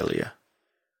side failure.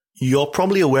 You're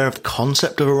probably aware of the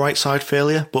concept of a right side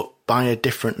failure, but by a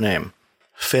different name.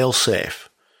 Fail-safe.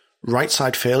 Right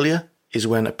side failure is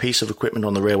when a piece of equipment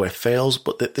on the railway fails,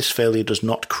 but that this failure does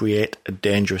not create a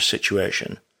dangerous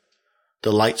situation.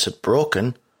 The lights had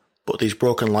broken, but these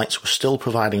broken lights were still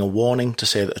providing a warning to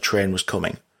say that a train was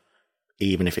coming,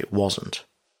 even if it wasn't.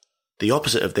 The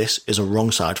opposite of this is a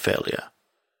wrong side failure.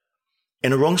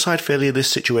 In a wrong side failure, this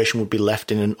situation would be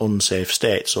left in an unsafe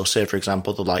state, so say for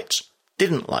example the lights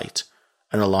didn't light,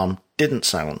 an alarm didn't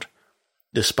sound,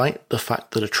 despite the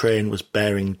fact that a train was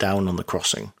bearing down on the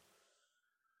crossing.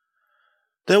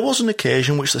 There was an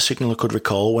occasion which the signaller could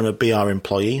recall when a BR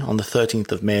employee on the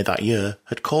 13th of May that year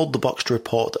had called the box to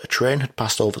report that a train had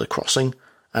passed over the crossing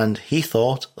and he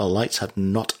thought the lights had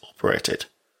not operated.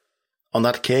 On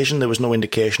that occasion there was no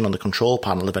indication on the control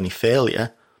panel of any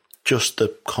failure, just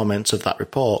the comments of that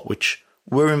report which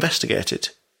were investigated.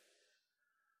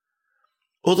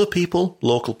 Other people,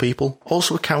 local people,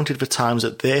 also accounted for times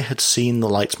that they had seen the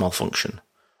lights malfunction.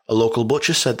 A local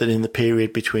butcher said that in the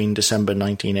period between December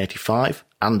 1985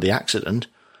 and the accident,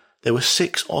 there were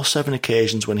 6 or 7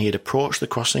 occasions when he had approached the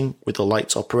crossing with the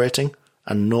lights operating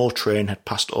and no train had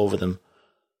passed over them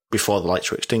before the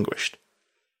lights were extinguished.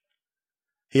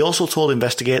 He also told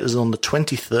investigators that on the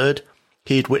 23rd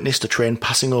he had witnessed a train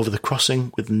passing over the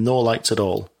crossing with no lights at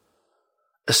all.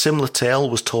 A similar tale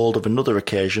was told of another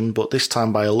occasion, but this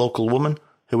time by a local woman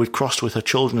who had crossed with her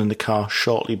children in the car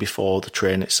shortly before the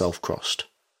train itself crossed.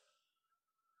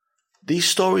 These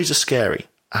stories are scary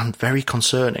and very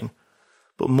concerning,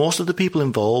 but most of the people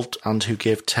involved and who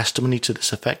gave testimony to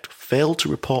this effect failed to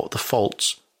report the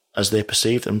faults as they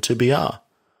perceived them to be.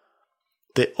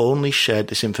 They only shared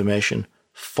this information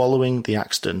following the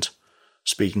accident,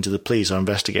 speaking to the police or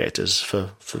investigators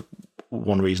for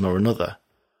one reason or another.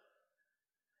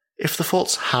 If the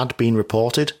faults had been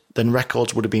reported, then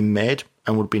records would have been made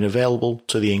and would have been available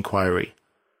to the inquiry.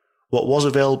 What was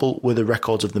available were the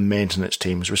records of the maintenance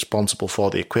teams responsible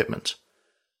for the equipment.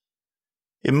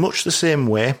 In much the same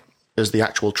way as the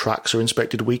actual tracks are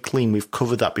inspected weekly, and we've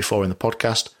covered that before in the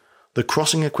podcast, the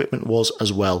crossing equipment was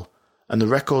as well, and the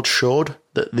records showed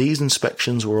that these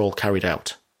inspections were all carried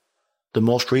out. The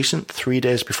most recent, 3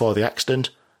 days before the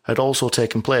accident, had also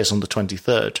taken place on the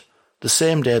 23rd, the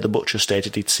same day the butcher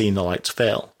stated he'd seen the lights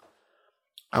fail.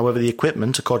 However, the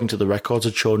equipment, according to the records,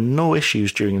 had shown no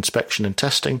issues during inspection and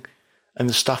testing, and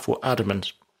the staff were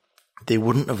adamant they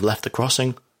wouldn't have left the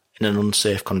crossing in an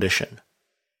unsafe condition.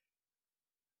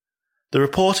 The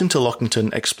report into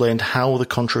Lockington explained how the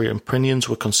contrary opinions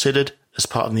were considered as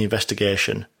part of the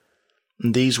investigation.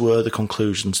 and these were the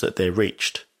conclusions that they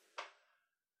reached.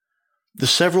 The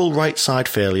several right side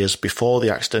failures before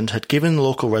the accident had given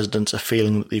local residents a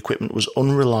feeling that the equipment was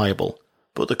unreliable,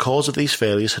 but the cause of these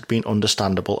failures had been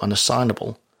understandable and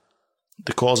assignable.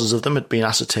 The causes of them had been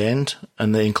ascertained,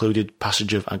 and they included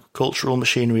passage of agricultural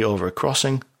machinery over a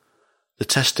crossing, the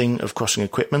testing of crossing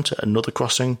equipment at another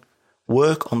crossing,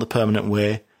 work on the permanent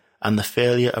way, and the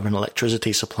failure of an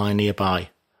electricity supply nearby.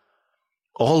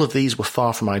 All of these were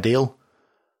far from ideal,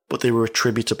 but they were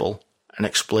attributable and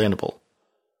explainable,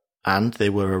 and they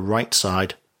were a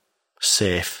right-side,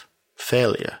 safe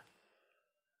failure.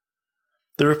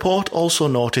 The report also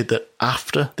noted that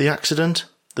after the accident,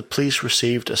 the police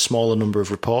received a smaller number of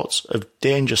reports of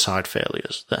danger side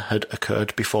failures that had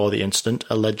occurred before the incident,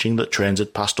 alleging that trains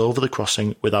had passed over the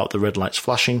crossing without the red lights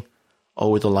flashing,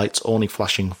 or with the lights only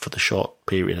flashing for the short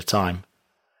period of time.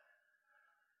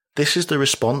 This is the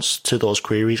response to those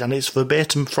queries, and it's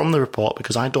verbatim from the report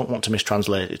because I don't want to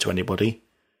mistranslate it to anybody.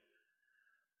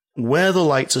 Where the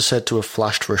lights are said to have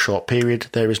flashed for a short period,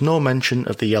 there is no mention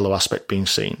of the yellow aspect being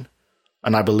seen,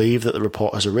 and I believe that the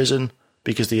report has arisen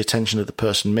because the attention of the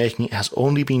person making it has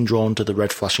only been drawn to the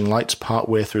red flashing lights part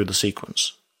way through the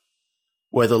sequence.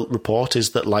 Where the report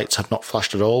is that lights have not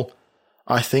flashed at all,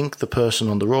 I think the person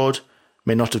on the road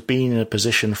may not have been in a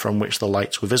position from which the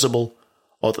lights were visible,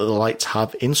 or that the lights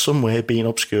have in some way been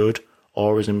obscured,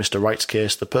 or as in Mr. Wright's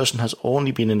case, the person has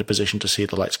only been in a position to see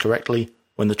the lights correctly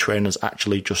when the train has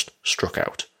actually just struck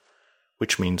out,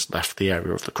 which means left the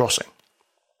area of the crossing.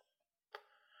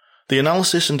 The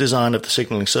analysis and design of the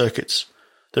signalling circuits,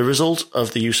 the result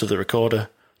of the use of the recorder,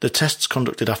 the tests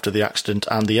conducted after the accident,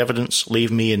 and the evidence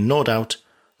leave me in no doubt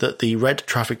that the red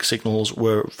traffic signals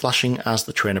were flashing as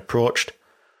the train approached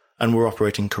and were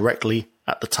operating correctly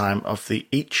at the time of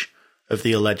each of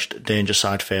the alleged danger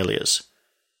side failures.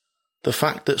 The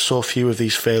fact that so few of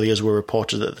these failures were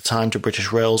reported at the time to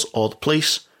British Rails or the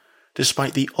police,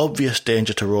 despite the obvious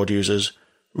danger to road users,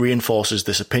 reinforces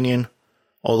this opinion,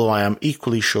 although I am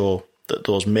equally sure that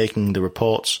those making the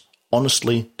reports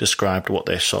honestly described what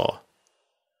they saw.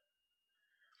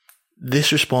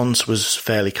 This response was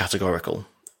fairly categorical.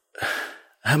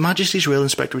 Her Majesty's Rail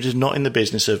Inspector is not in the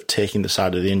business of taking the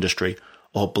side of the industry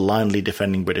or blindly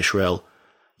defending British Rail.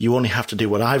 You only have to do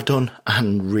what I've done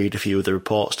and read a few of the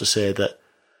reports to say that,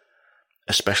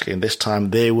 especially in this time,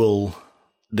 they will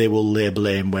lay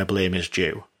blame where blame is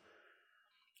due.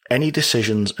 Any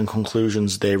decisions and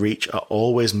conclusions they reach are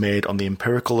always made on the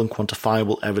empirical and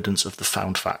quantifiable evidence of the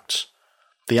found facts.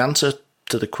 The answer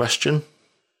to the question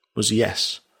was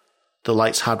yes, the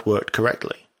lights had worked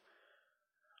correctly.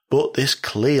 But this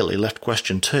clearly left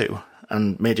question 2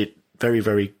 and made it very,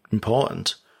 very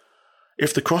important.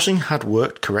 If the crossing had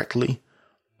worked correctly,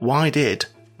 why did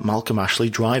Malcolm Ashley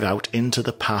drive out into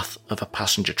the path of a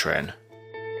passenger train?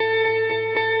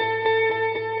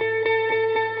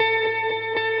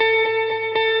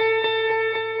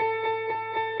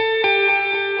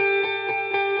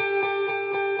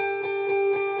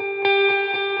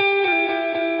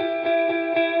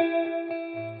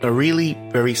 A really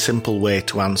very simple way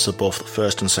to answer both the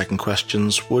first and second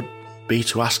questions would be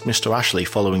to ask Mr. Ashley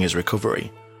following his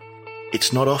recovery.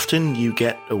 It's not often you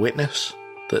get a witness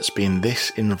that's been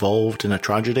this involved in a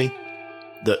tragedy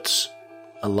that's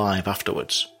alive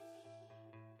afterwards.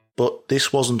 But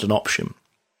this wasn't an option.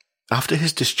 After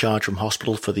his discharge from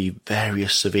hospital for the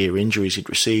various severe injuries he'd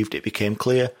received, it became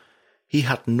clear he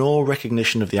had no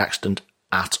recognition of the accident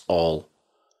at all.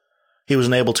 He was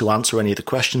unable to answer any of the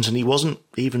questions, and he wasn't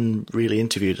even really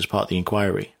interviewed as part of the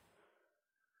inquiry.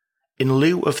 In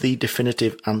lieu of the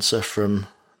definitive answer from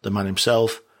the man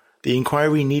himself, the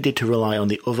inquiry needed to rely on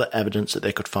the other evidence that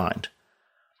they could find.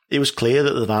 It was clear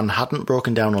that the van hadn't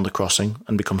broken down on the crossing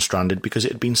and become stranded because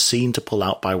it had been seen to pull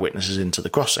out by witnesses into the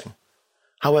crossing.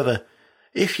 However,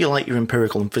 if you like your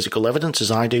empirical and physical evidence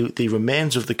as I do, the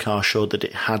remains of the car showed that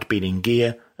it had been in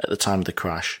gear at the time of the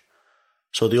crash.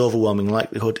 So the overwhelming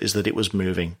likelihood is that it was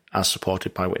moving, as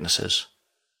supported by witnesses.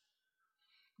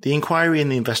 The inquiry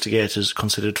and the investigators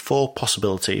considered 4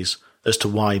 possibilities as to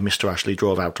why Mr. Ashley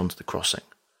drove out onto the crossing.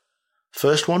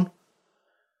 First one,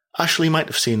 Ashley might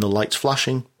have seen the lights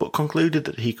flashing, but concluded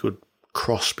that he could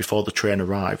cross before the train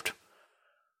arrived.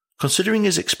 Considering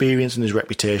his experience and his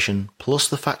reputation, plus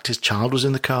the fact his child was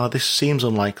in the car, this seems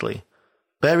unlikely.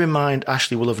 Bear in mind,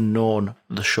 Ashley will have known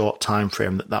the short time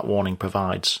frame that warning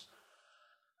provides.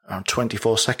 Around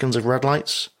 24 seconds of red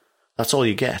lights, that's all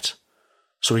you get,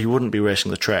 so he wouldn't be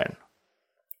racing the train.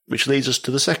 Which leads us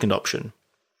to the second option.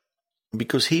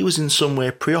 Because he was in some way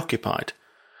preoccupied.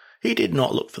 He did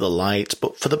not look for the lights,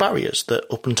 but for the barriers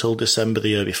that up until December the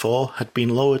year before had been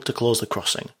lowered to close the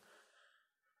crossing.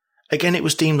 Again, it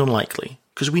was deemed unlikely,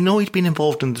 because we know he'd been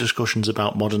involved in the discussions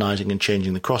about modernising and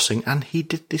changing the crossing, and he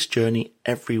did this journey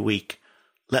every week,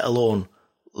 let alone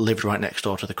lived right next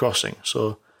door to the crossing.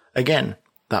 So, again,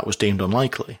 that was deemed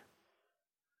unlikely.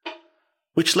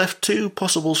 Which left two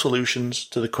possible solutions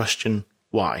to the question,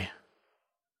 why?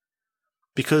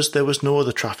 Because there was no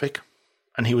other traffic,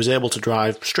 and he was able to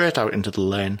drive straight out into the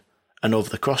lane and over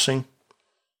the crossing.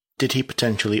 Did he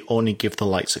potentially only give the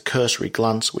lights a cursory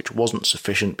glance, which wasn't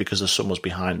sufficient because the sun was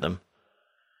behind them?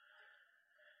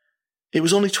 It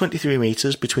was only 23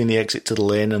 metres between the exit to the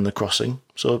lane and the crossing,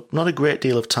 so not a great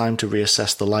deal of time to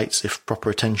reassess the lights if proper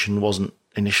attention wasn't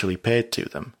initially paid to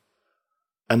them.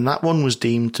 And that one was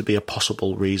deemed to be a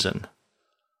possible reason.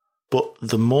 But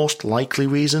the most likely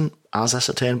reason, as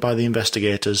ascertained by the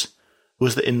investigators,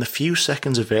 was that in the few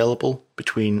seconds available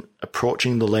between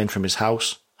approaching the lane from his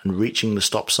house and reaching the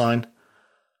stop sign,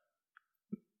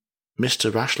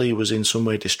 Mr. Ashley was in some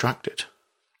way distracted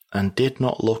and did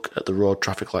not look at the road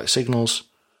traffic light signals,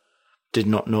 did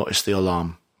not notice the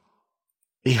alarm.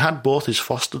 He had both his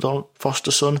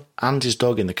foster son and his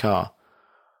dog in the car.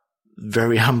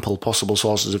 Very ample possible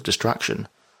sources of distraction.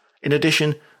 In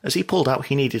addition, as he pulled out,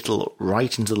 he needed to look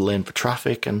right into the lane for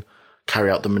traffic and carry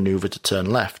out the manoeuvre to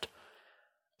turn left.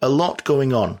 A lot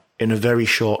going on in a very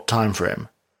short time frame.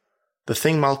 The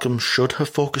thing Malcolm should have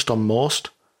focused on most,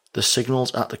 the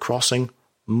signals at the crossing,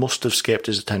 must have escaped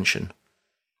his attention,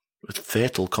 with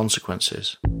fatal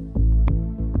consequences.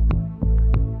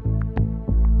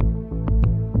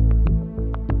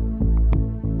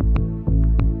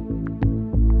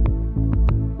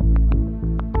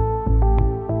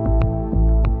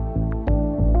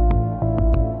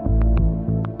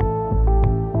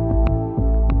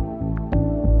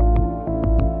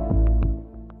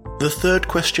 The third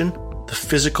question, the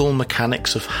physical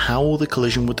mechanics of how the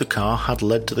collision with the car had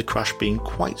led to the crash being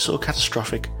quite so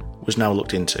catastrophic, was now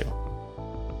looked into.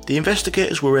 The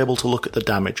investigators were able to look at the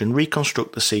damage and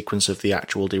reconstruct the sequence of the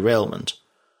actual derailment.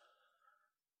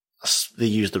 They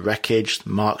used the wreckage,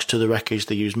 marks to the wreckage,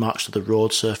 they used marks to the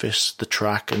road surface, the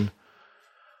track, and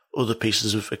other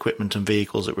pieces of equipment and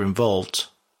vehicles that were involved.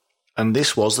 And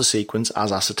this was the sequence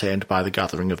as ascertained by the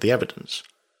gathering of the evidence.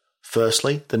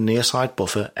 Firstly, the near side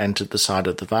buffer entered the side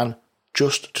of the van,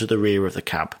 just to the rear of the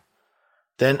cab.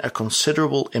 Then a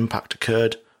considerable impact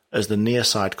occurred as the near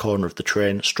side corner of the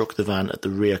train struck the van at the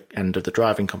rear end of the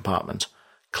driving compartment,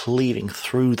 cleaving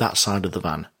through that side of the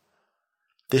van.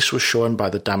 This was shown by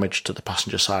the damage to the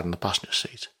passenger side and the passenger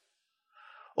seat.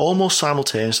 Almost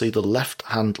simultaneously, the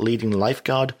left-hand leading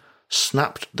lifeguard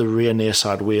snapped the rear near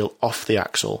side wheel off the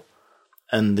axle,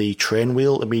 and the train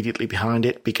wheel immediately behind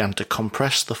it began to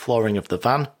compress the flooring of the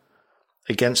van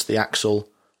against the axle,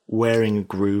 wearing a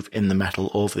groove in the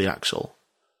metal over the axle.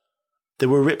 There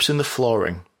were rips in the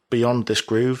flooring beyond this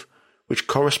groove, which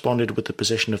corresponded with the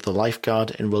position of the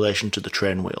lifeguard in relation to the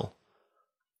train wheel.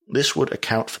 This would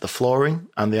account for the flooring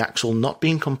and the axle not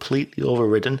being completely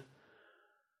overridden,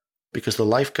 because the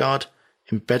lifeguard,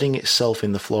 embedding itself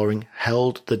in the flooring,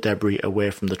 held the debris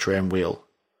away from the train wheel.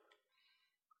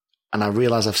 And I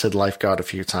realise I've said lifeguard a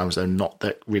few times and not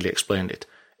that really explained it.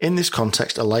 In this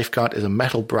context, a lifeguard is a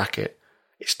metal bracket.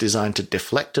 It's designed to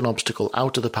deflect an obstacle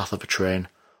out of the path of a train,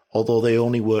 although they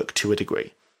only work to a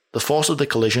degree. The force of the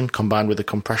collision, combined with the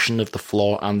compression of the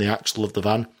floor and the axle of the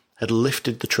van, had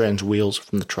lifted the train's wheels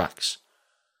from the tracks.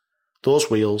 Those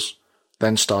wheels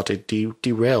then started to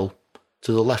derail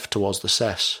to the left towards the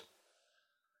cess.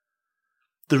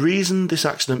 The reason this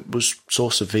accident was so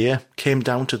severe came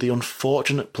down to the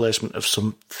unfortunate placement of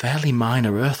some fairly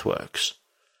minor earthworks.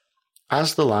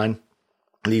 As the line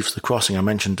leaves the crossing I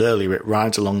mentioned earlier, it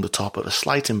rides along the top of a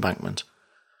slight embankment.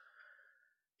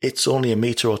 It's only a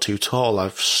metre or two tall.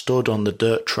 I've stood on the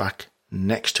dirt track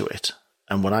next to it,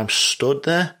 and when I'm stood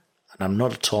there, and I'm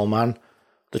not a tall man,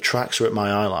 the tracks are at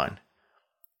my eye line.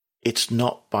 It's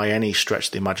not by any stretch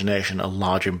of the imagination a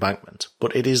large embankment,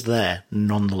 but it is there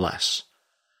nonetheless.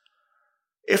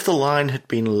 If the line had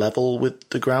been level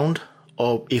with the ground,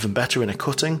 or even better in a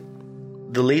cutting,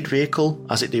 the lead vehicle,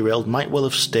 as it derailed, might well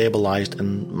have stabilised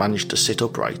and managed to sit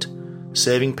upright,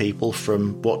 saving people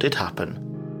from what did happen.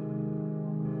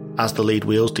 As the lead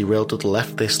wheels derailed to the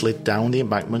left, they slid down the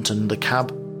embankment and the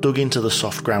cab dug into the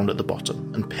soft ground at the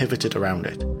bottom and pivoted around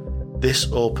it.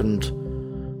 This opened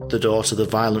the door to the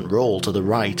violent roll to the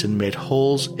right and made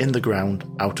holes in the ground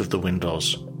out of the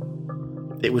windows.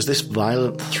 It was this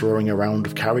violent throwing around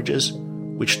of carriages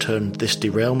which turned this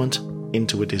derailment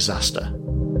into a disaster.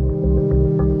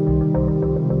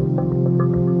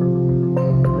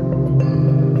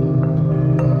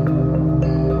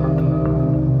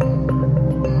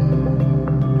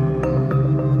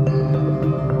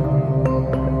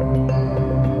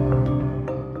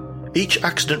 Each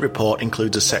accident report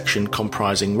includes a section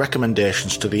comprising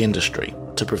recommendations to the industry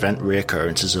to prevent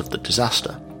reoccurrences of the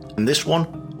disaster, and this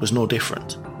one was no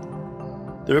different.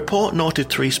 The report noted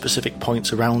 3 specific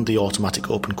points around the automatic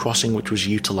open crossing which was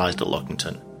utilised at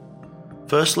Lockington.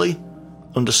 Firstly,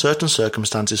 under certain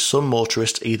circumstances some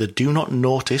motorists either do not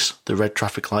notice the red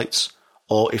traffic lights,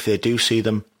 or if they do see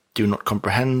them, do not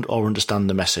comprehend or understand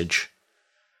the message.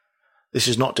 This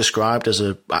is not described as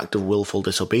an act of willful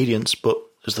disobedience, but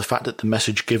as the fact that the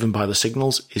message given by the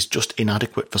signals is just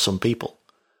inadequate for some people.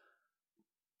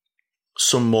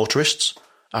 Some motorists,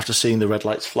 after seeing the red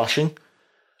lights flashing,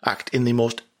 act in the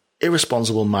most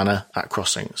irresponsible manner at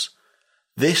crossings.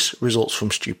 This results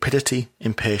from stupidity,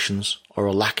 impatience, or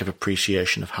a lack of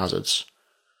appreciation of hazards.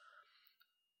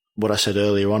 What I said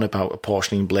earlier on about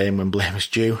apportioning blame when blame is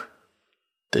due,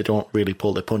 they don't really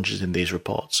pull their punches in these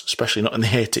reports, especially not in the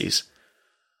 80s.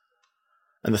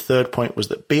 And the third point was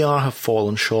that BR have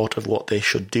fallen short of what they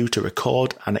should do to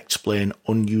record and explain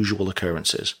unusual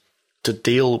occurrences, to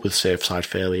deal with safe side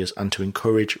failures and to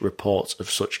encourage reports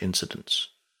of such incidents.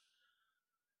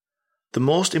 The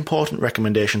most important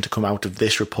recommendation to come out of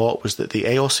this report was that the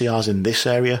AOCRs in this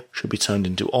area should be turned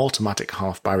into automatic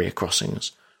half-barrier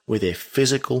crossings, with a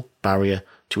physical barrier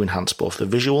to enhance both the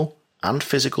visual and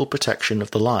physical protection of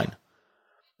the line.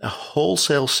 A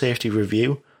wholesale safety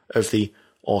review of the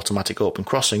automatic open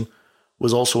crossing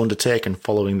was also undertaken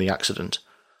following the accident,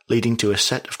 leading to a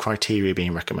set of criteria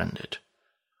being recommended.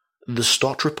 The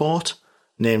Stott report,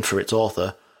 named for its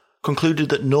author, concluded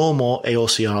that no more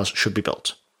AOCRs should be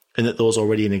built, and that those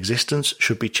already in existence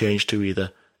should be changed to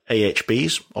either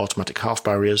AHBs, automatic half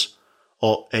barriers,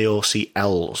 or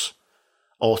AOCLs,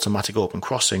 automatic open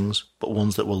crossings, but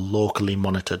ones that were locally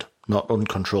monitored, not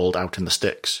uncontrolled out in the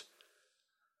sticks.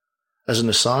 As an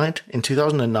aside, in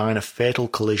 2009 a fatal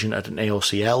collision at an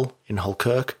AOCL in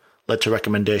Halkirk led to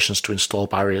recommendations to install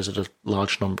barriers at a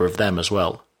large number of them as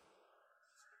well.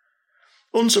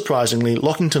 Unsurprisingly,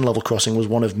 Lockington level crossing was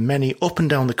one of many up and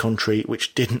down the country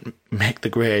which didn't make the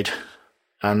grade,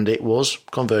 and it was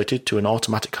converted to an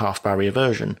automatic half-barrier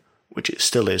version, which it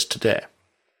still is today.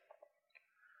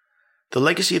 The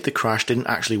legacy of the crash didn't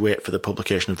actually wait for the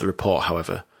publication of the report,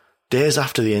 however. Days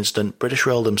after the incident, British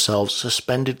Rail themselves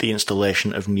suspended the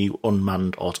installation of new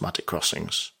unmanned automatic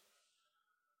crossings.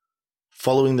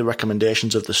 Following the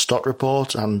recommendations of the Stott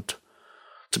report and,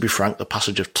 to be frank, the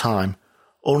passage of time,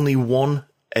 only one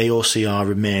AOCR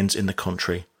remains in the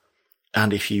country,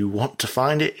 and if you want to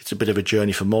find it, it's a bit of a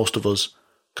journey for most of us,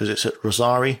 because it's at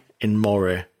Rosary in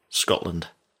Moray, Scotland.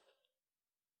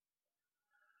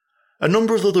 A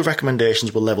number of other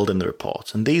recommendations were levelled in the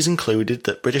report, and these included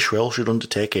that British Rail should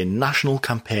undertake a national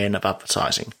campaign of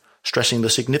advertising, stressing the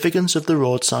significance of the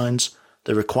road signs,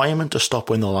 the requirement to stop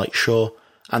when the lights show,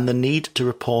 and the need to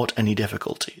report any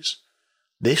difficulties.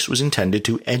 This was intended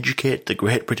to educate the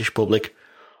great British public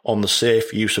on the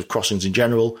safe use of crossings in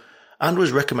general, and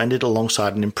was recommended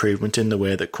alongside an improvement in the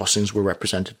way that crossings were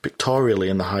represented pictorially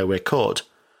in the Highway Code.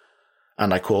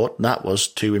 And I quote, that was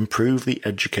to improve the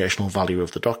educational value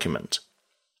of the document.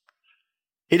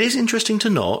 It is interesting to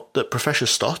note that Professor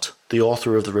Stott, the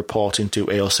author of the report into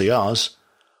AOCRs,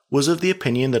 was of the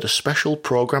opinion that a special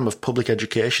programme of public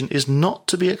education is not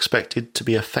to be expected to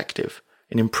be effective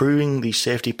in improving the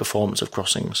safety performance of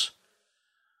crossings.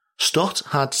 Stott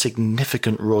had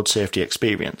significant road safety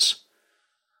experience,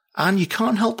 and you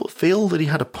can't help but feel that he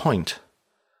had a point.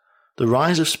 The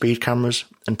rise of speed cameras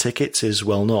and tickets is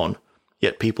well known,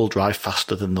 yet people drive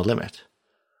faster than the limit.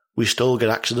 We still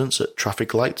get accidents at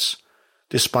traffic lights,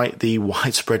 despite the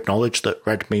widespread knowledge that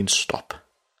red means stop.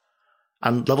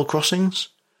 And level crossings?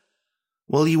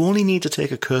 Well, you only need to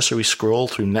take a cursory scroll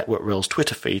through Network Rail's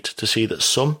Twitter feed to see that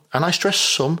some, and I stress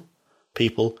some,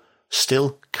 people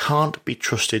still can't be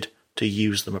trusted to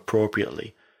use them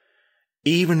appropriately.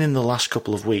 Even in the last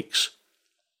couple of weeks,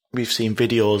 we've seen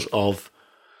videos of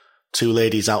two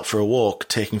ladies out for a walk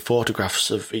taking photographs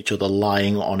of each other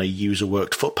lying on a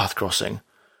user-worked footpath crossing.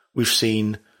 We've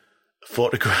seen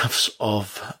photographs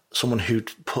of someone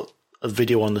who'd put a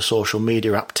video on the social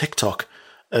media app TikTok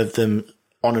of them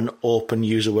on an open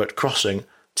user-worked crossing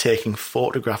taking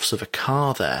photographs of a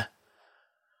car there.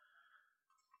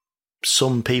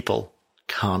 Some people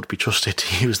can't be trusted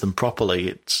to use them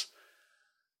properly.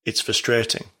 It's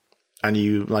frustrating. And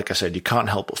you, like I said, you can't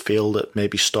help but feel that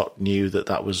maybe Stott knew that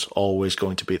that was always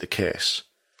going to be the case.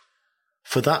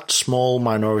 For that small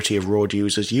minority of road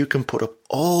users, you can put up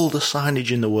all the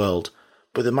signage in the world,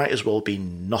 but there might as well be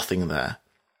nothing there.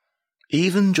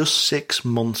 Even just 6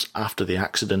 months after the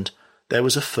accident, there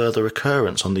was a further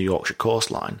occurrence on the Yorkshire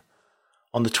coastline.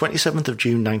 On the 27th of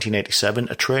June 1987,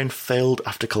 a train failed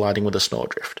after colliding with a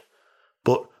snowdrift.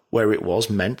 but where it was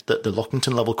meant that the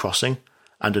Lockington level crossing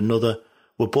and another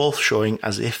were both showing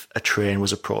as if a train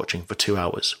was approaching for 2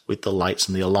 hours with the lights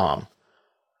and the alarm.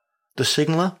 The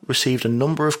signaller received a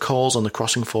number of calls on the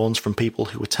crossing phones from people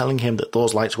who were telling him that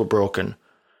those lights were broken,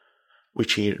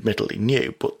 which he admittedly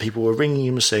knew, but people were ringing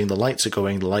him saying the lights are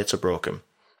going, the lights are broken.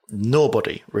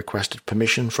 Nobody requested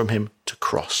permission from him to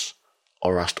cross,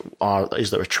 or asked,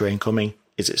 is there a train coming?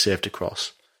 Is it safe to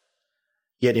cross?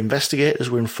 Yet investigators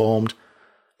were informed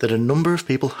that a number of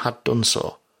people had done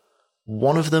so.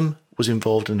 One of them was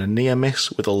involved in a near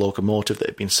miss with a locomotive that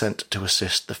had been sent to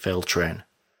assist the failed train.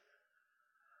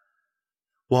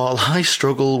 While I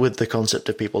struggle with the concept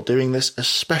of people doing this,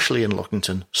 especially in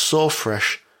Lockington, so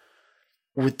fresh,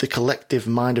 with the collective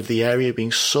mind of the area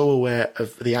being so aware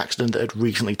of the accident that had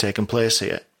recently taken place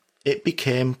here, it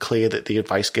became clear that the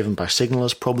advice given by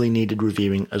signallers probably needed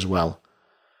reviewing as well.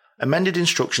 Amended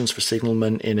instructions for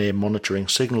signalmen in a monitoring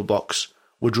signal box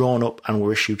were drawn up and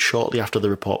were issued shortly after the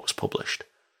report was published.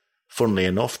 Funnily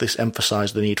enough, this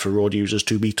emphasised the need for road users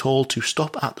to be told to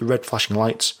stop at the red flashing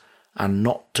lights and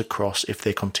not to cross if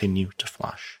they continue to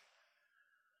flash.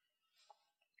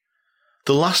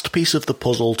 The last piece of the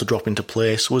puzzle to drop into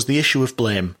place was the issue of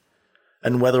blame,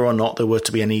 and whether or not there were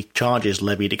to be any charges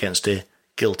levied against a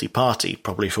guilty party,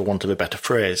 probably for want of a better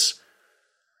phrase.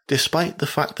 Despite the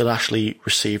fact that Ashley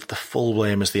received the full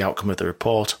blame as the outcome of the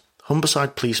report,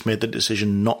 Humberside Police made the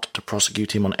decision not to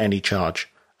prosecute him on any charge,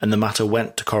 and the matter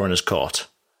went to coroner's court.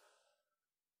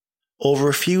 Over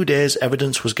a few days,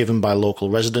 evidence was given by local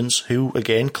residents who,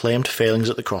 again, claimed failings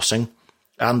at the crossing,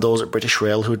 and those at British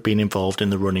Rail who had been involved in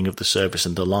the running of the service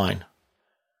and the line.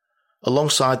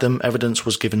 Alongside them, evidence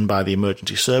was given by the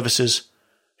emergency services,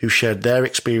 who shared their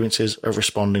experiences of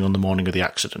responding on the morning of the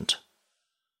accident.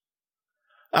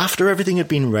 After everything had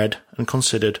been read and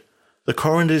considered, the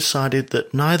coroner decided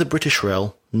that neither British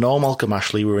Rail nor Malcolm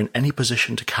Ashley were in any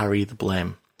position to carry the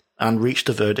blame, and reached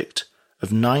a verdict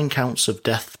of 9 counts of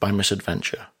death by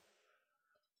misadventure.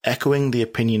 Echoing the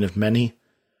opinion of many,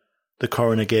 the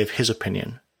coroner gave his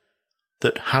opinion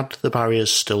that had the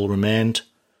barriers still remained,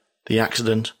 the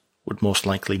accident would most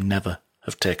likely never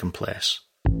have taken place.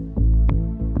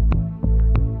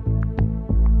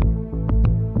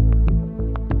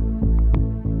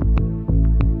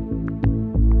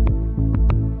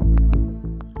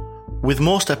 With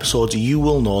most episodes, you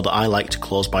will know that I like to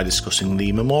close by discussing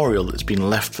the memorial that's been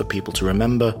left for people to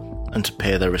remember and to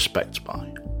pay their respects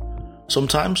by.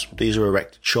 Sometimes these are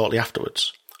erected shortly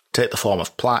afterwards, take the form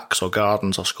of plaques or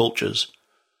gardens or sculptures.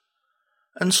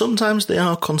 And sometimes they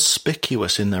are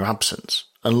conspicuous in their absence,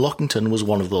 and Lockington was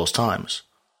one of those times.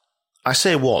 I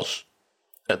say was.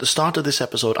 At the start of this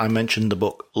episode I mentioned the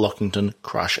book Lockington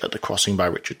Crash at the Crossing by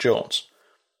Richard Jones.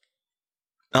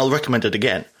 I'll recommend it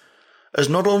again, as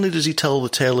not only does he tell the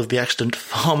tale of the accident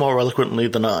far more eloquently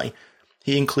than I,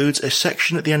 he includes a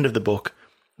section at the end of the book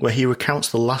where he recounts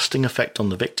the lasting effect on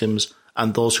the victims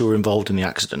and those who were involved in the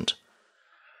accident.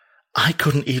 I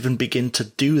couldn't even begin to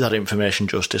do that information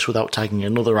justice without taking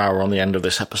another hour on the end of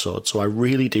this episode, so I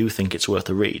really do think it's worth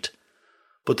a read.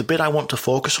 But the bit I want to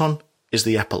focus on is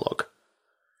the epilogue.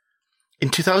 In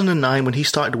 2009, when he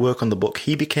started work on the book,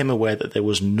 he became aware that there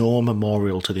was no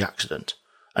memorial to the accident,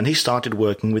 and he started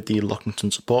working with the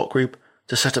Lockington support group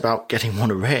to set about getting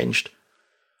one arranged.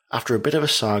 After a bit of a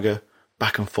saga,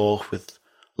 back and forth with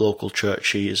local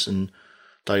churches and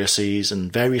dioceses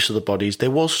and various other bodies,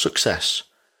 there was success.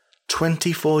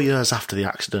 24 years after the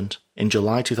accident, in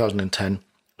July 2010,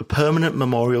 a permanent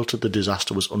memorial to the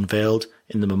disaster was unveiled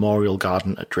in the Memorial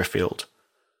Garden at Driffield.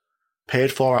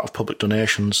 Paid for out of public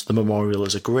donations, the memorial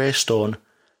is a grey stone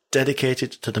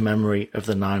dedicated to the memory of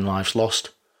the 9 lives lost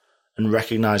and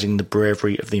recognising the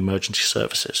bravery of the emergency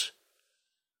services.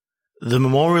 The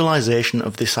memorialisation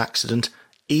of this accident,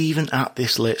 even at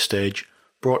this late stage,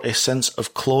 brought a sense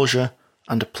of closure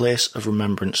and a place of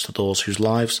remembrance to those whose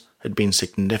lives had been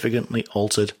significantly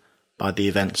altered by the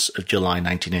events of July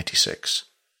 1986.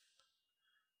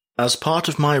 As part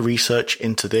of my research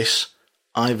into this,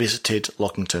 I visited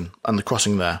Lockington and the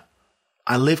crossing there.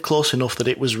 I live close enough that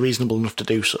it was reasonable enough to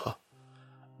do so.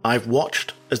 I've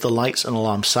watched as the lights and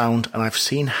alarms sound, and I've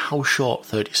seen how short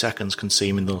 30 seconds can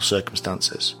seem in those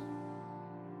circumstances.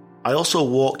 I also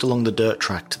walked along the dirt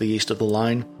track to the east of the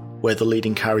line, where the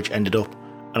leading carriage ended up,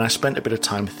 and I spent a bit of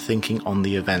time thinking on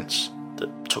the events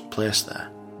that took place there.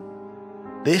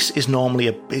 This is normally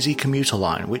a busy commuter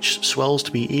line, which swells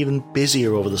to be even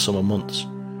busier over the summer months.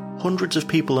 Hundreds of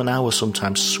people an hour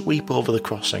sometimes sweep over the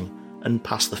crossing and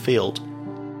past the field,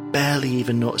 barely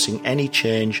even noticing any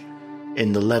change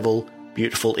in the level,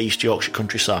 beautiful East Yorkshire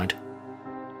countryside.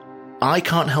 I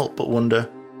can't help but wonder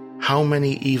how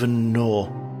many even know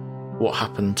what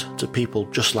happened to people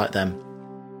just like them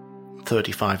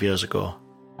 35 years ago?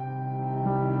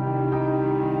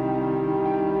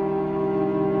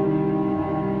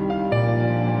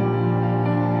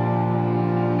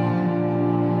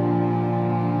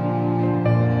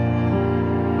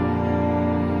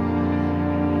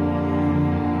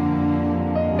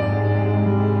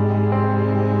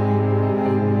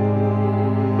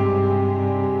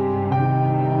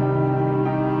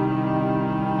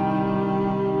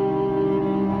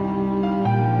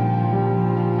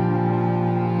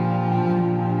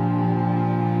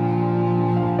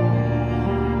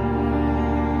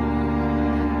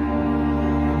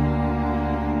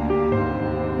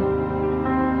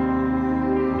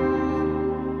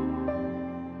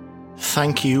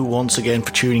 Thank you once again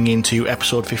for tuning in to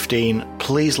episode 15.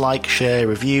 Please like, share,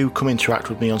 review, come interact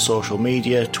with me on social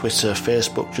media, Twitter,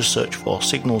 Facebook, just search for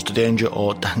Signals to Danger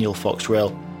or Daniel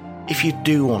Foxrail. If you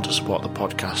do want to support the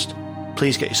podcast,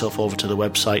 please get yourself over to the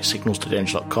website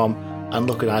signalstodanger.com and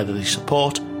look at either the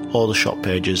support or the shop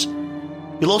pages.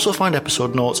 You'll also find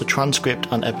episode notes, a transcript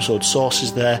and episode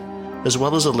sources there, as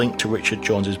well as a link to Richard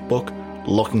Jones's book,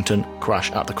 Lockington,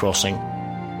 Crash at the Crossing.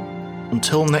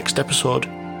 Until next episode,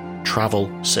 travel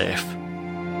safe.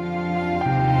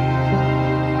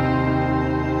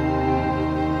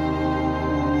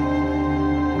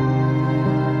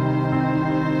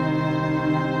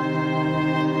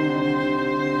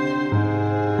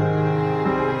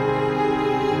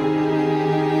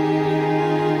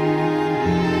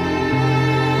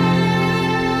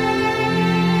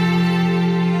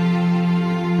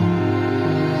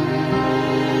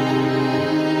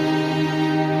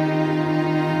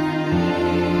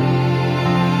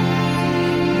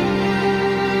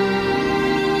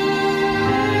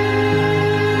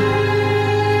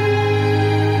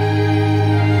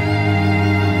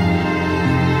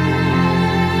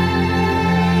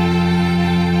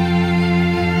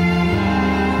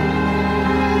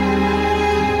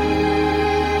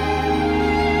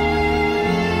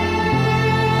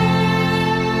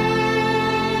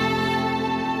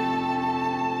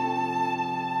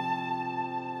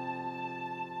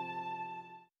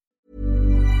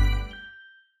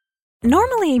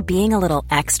 Normally, being a little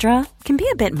extra can be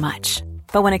a bit much,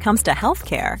 but when it comes to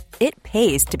healthcare, it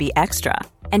pays to be extra.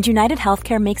 And United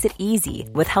Healthcare makes it easy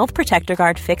with Health Protector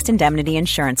Guard fixed indemnity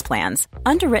insurance plans.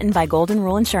 Underwritten by Golden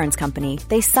Rule Insurance Company,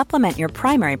 they supplement your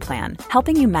primary plan,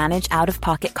 helping you manage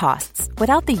out-of-pocket costs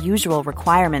without the usual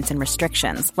requirements and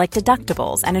restrictions like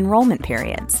deductibles and enrollment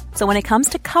periods. So when it comes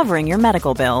to covering your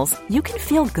medical bills, you can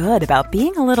feel good about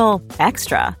being a little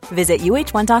extra. Visit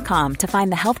uh1.com to find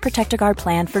the Health Protector Guard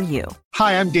plan for you.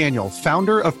 Hi, I'm Daniel,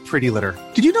 founder of Pretty Litter.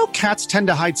 Did you know cats tend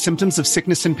to hide symptoms of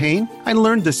sickness and pain? I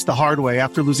learned this the hard way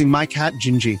after losing my cat,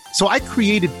 Gingy. So I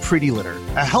created Pretty Litter,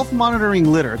 a health monitoring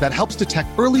litter that helps detect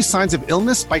early signs of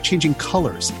illness by changing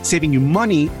colors, saving you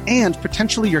money and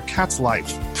potentially your cat's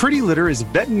life. Pretty Litter is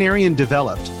veterinarian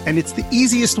developed, and it's the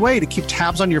easiest way to keep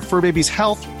tabs on your fur baby's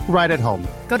health right at home.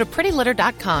 Go to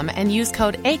prettylitter.com and use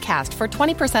code ACAST for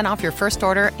 20% off your first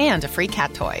order and a free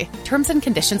cat toy. Terms and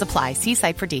conditions apply. See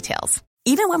site for details.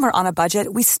 Even when we're on a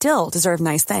budget, we still deserve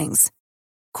nice things.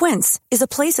 Quince is a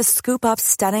place to scoop up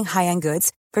stunning high-end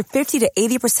goods for 50 to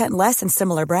 80% less than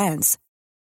similar brands.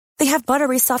 They have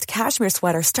buttery soft cashmere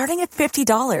sweaters starting at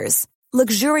 $50,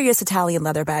 luxurious Italian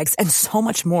leather bags, and so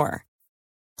much more.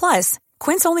 Plus,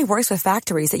 Quince only works with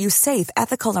factories that use safe,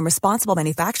 ethical, and responsible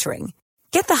manufacturing.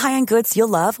 Get the high-end goods you'll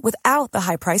love without the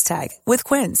high price tag with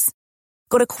Quince.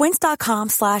 Go to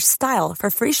quince.com/style for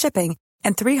free shipping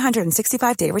and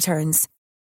 365-day returns.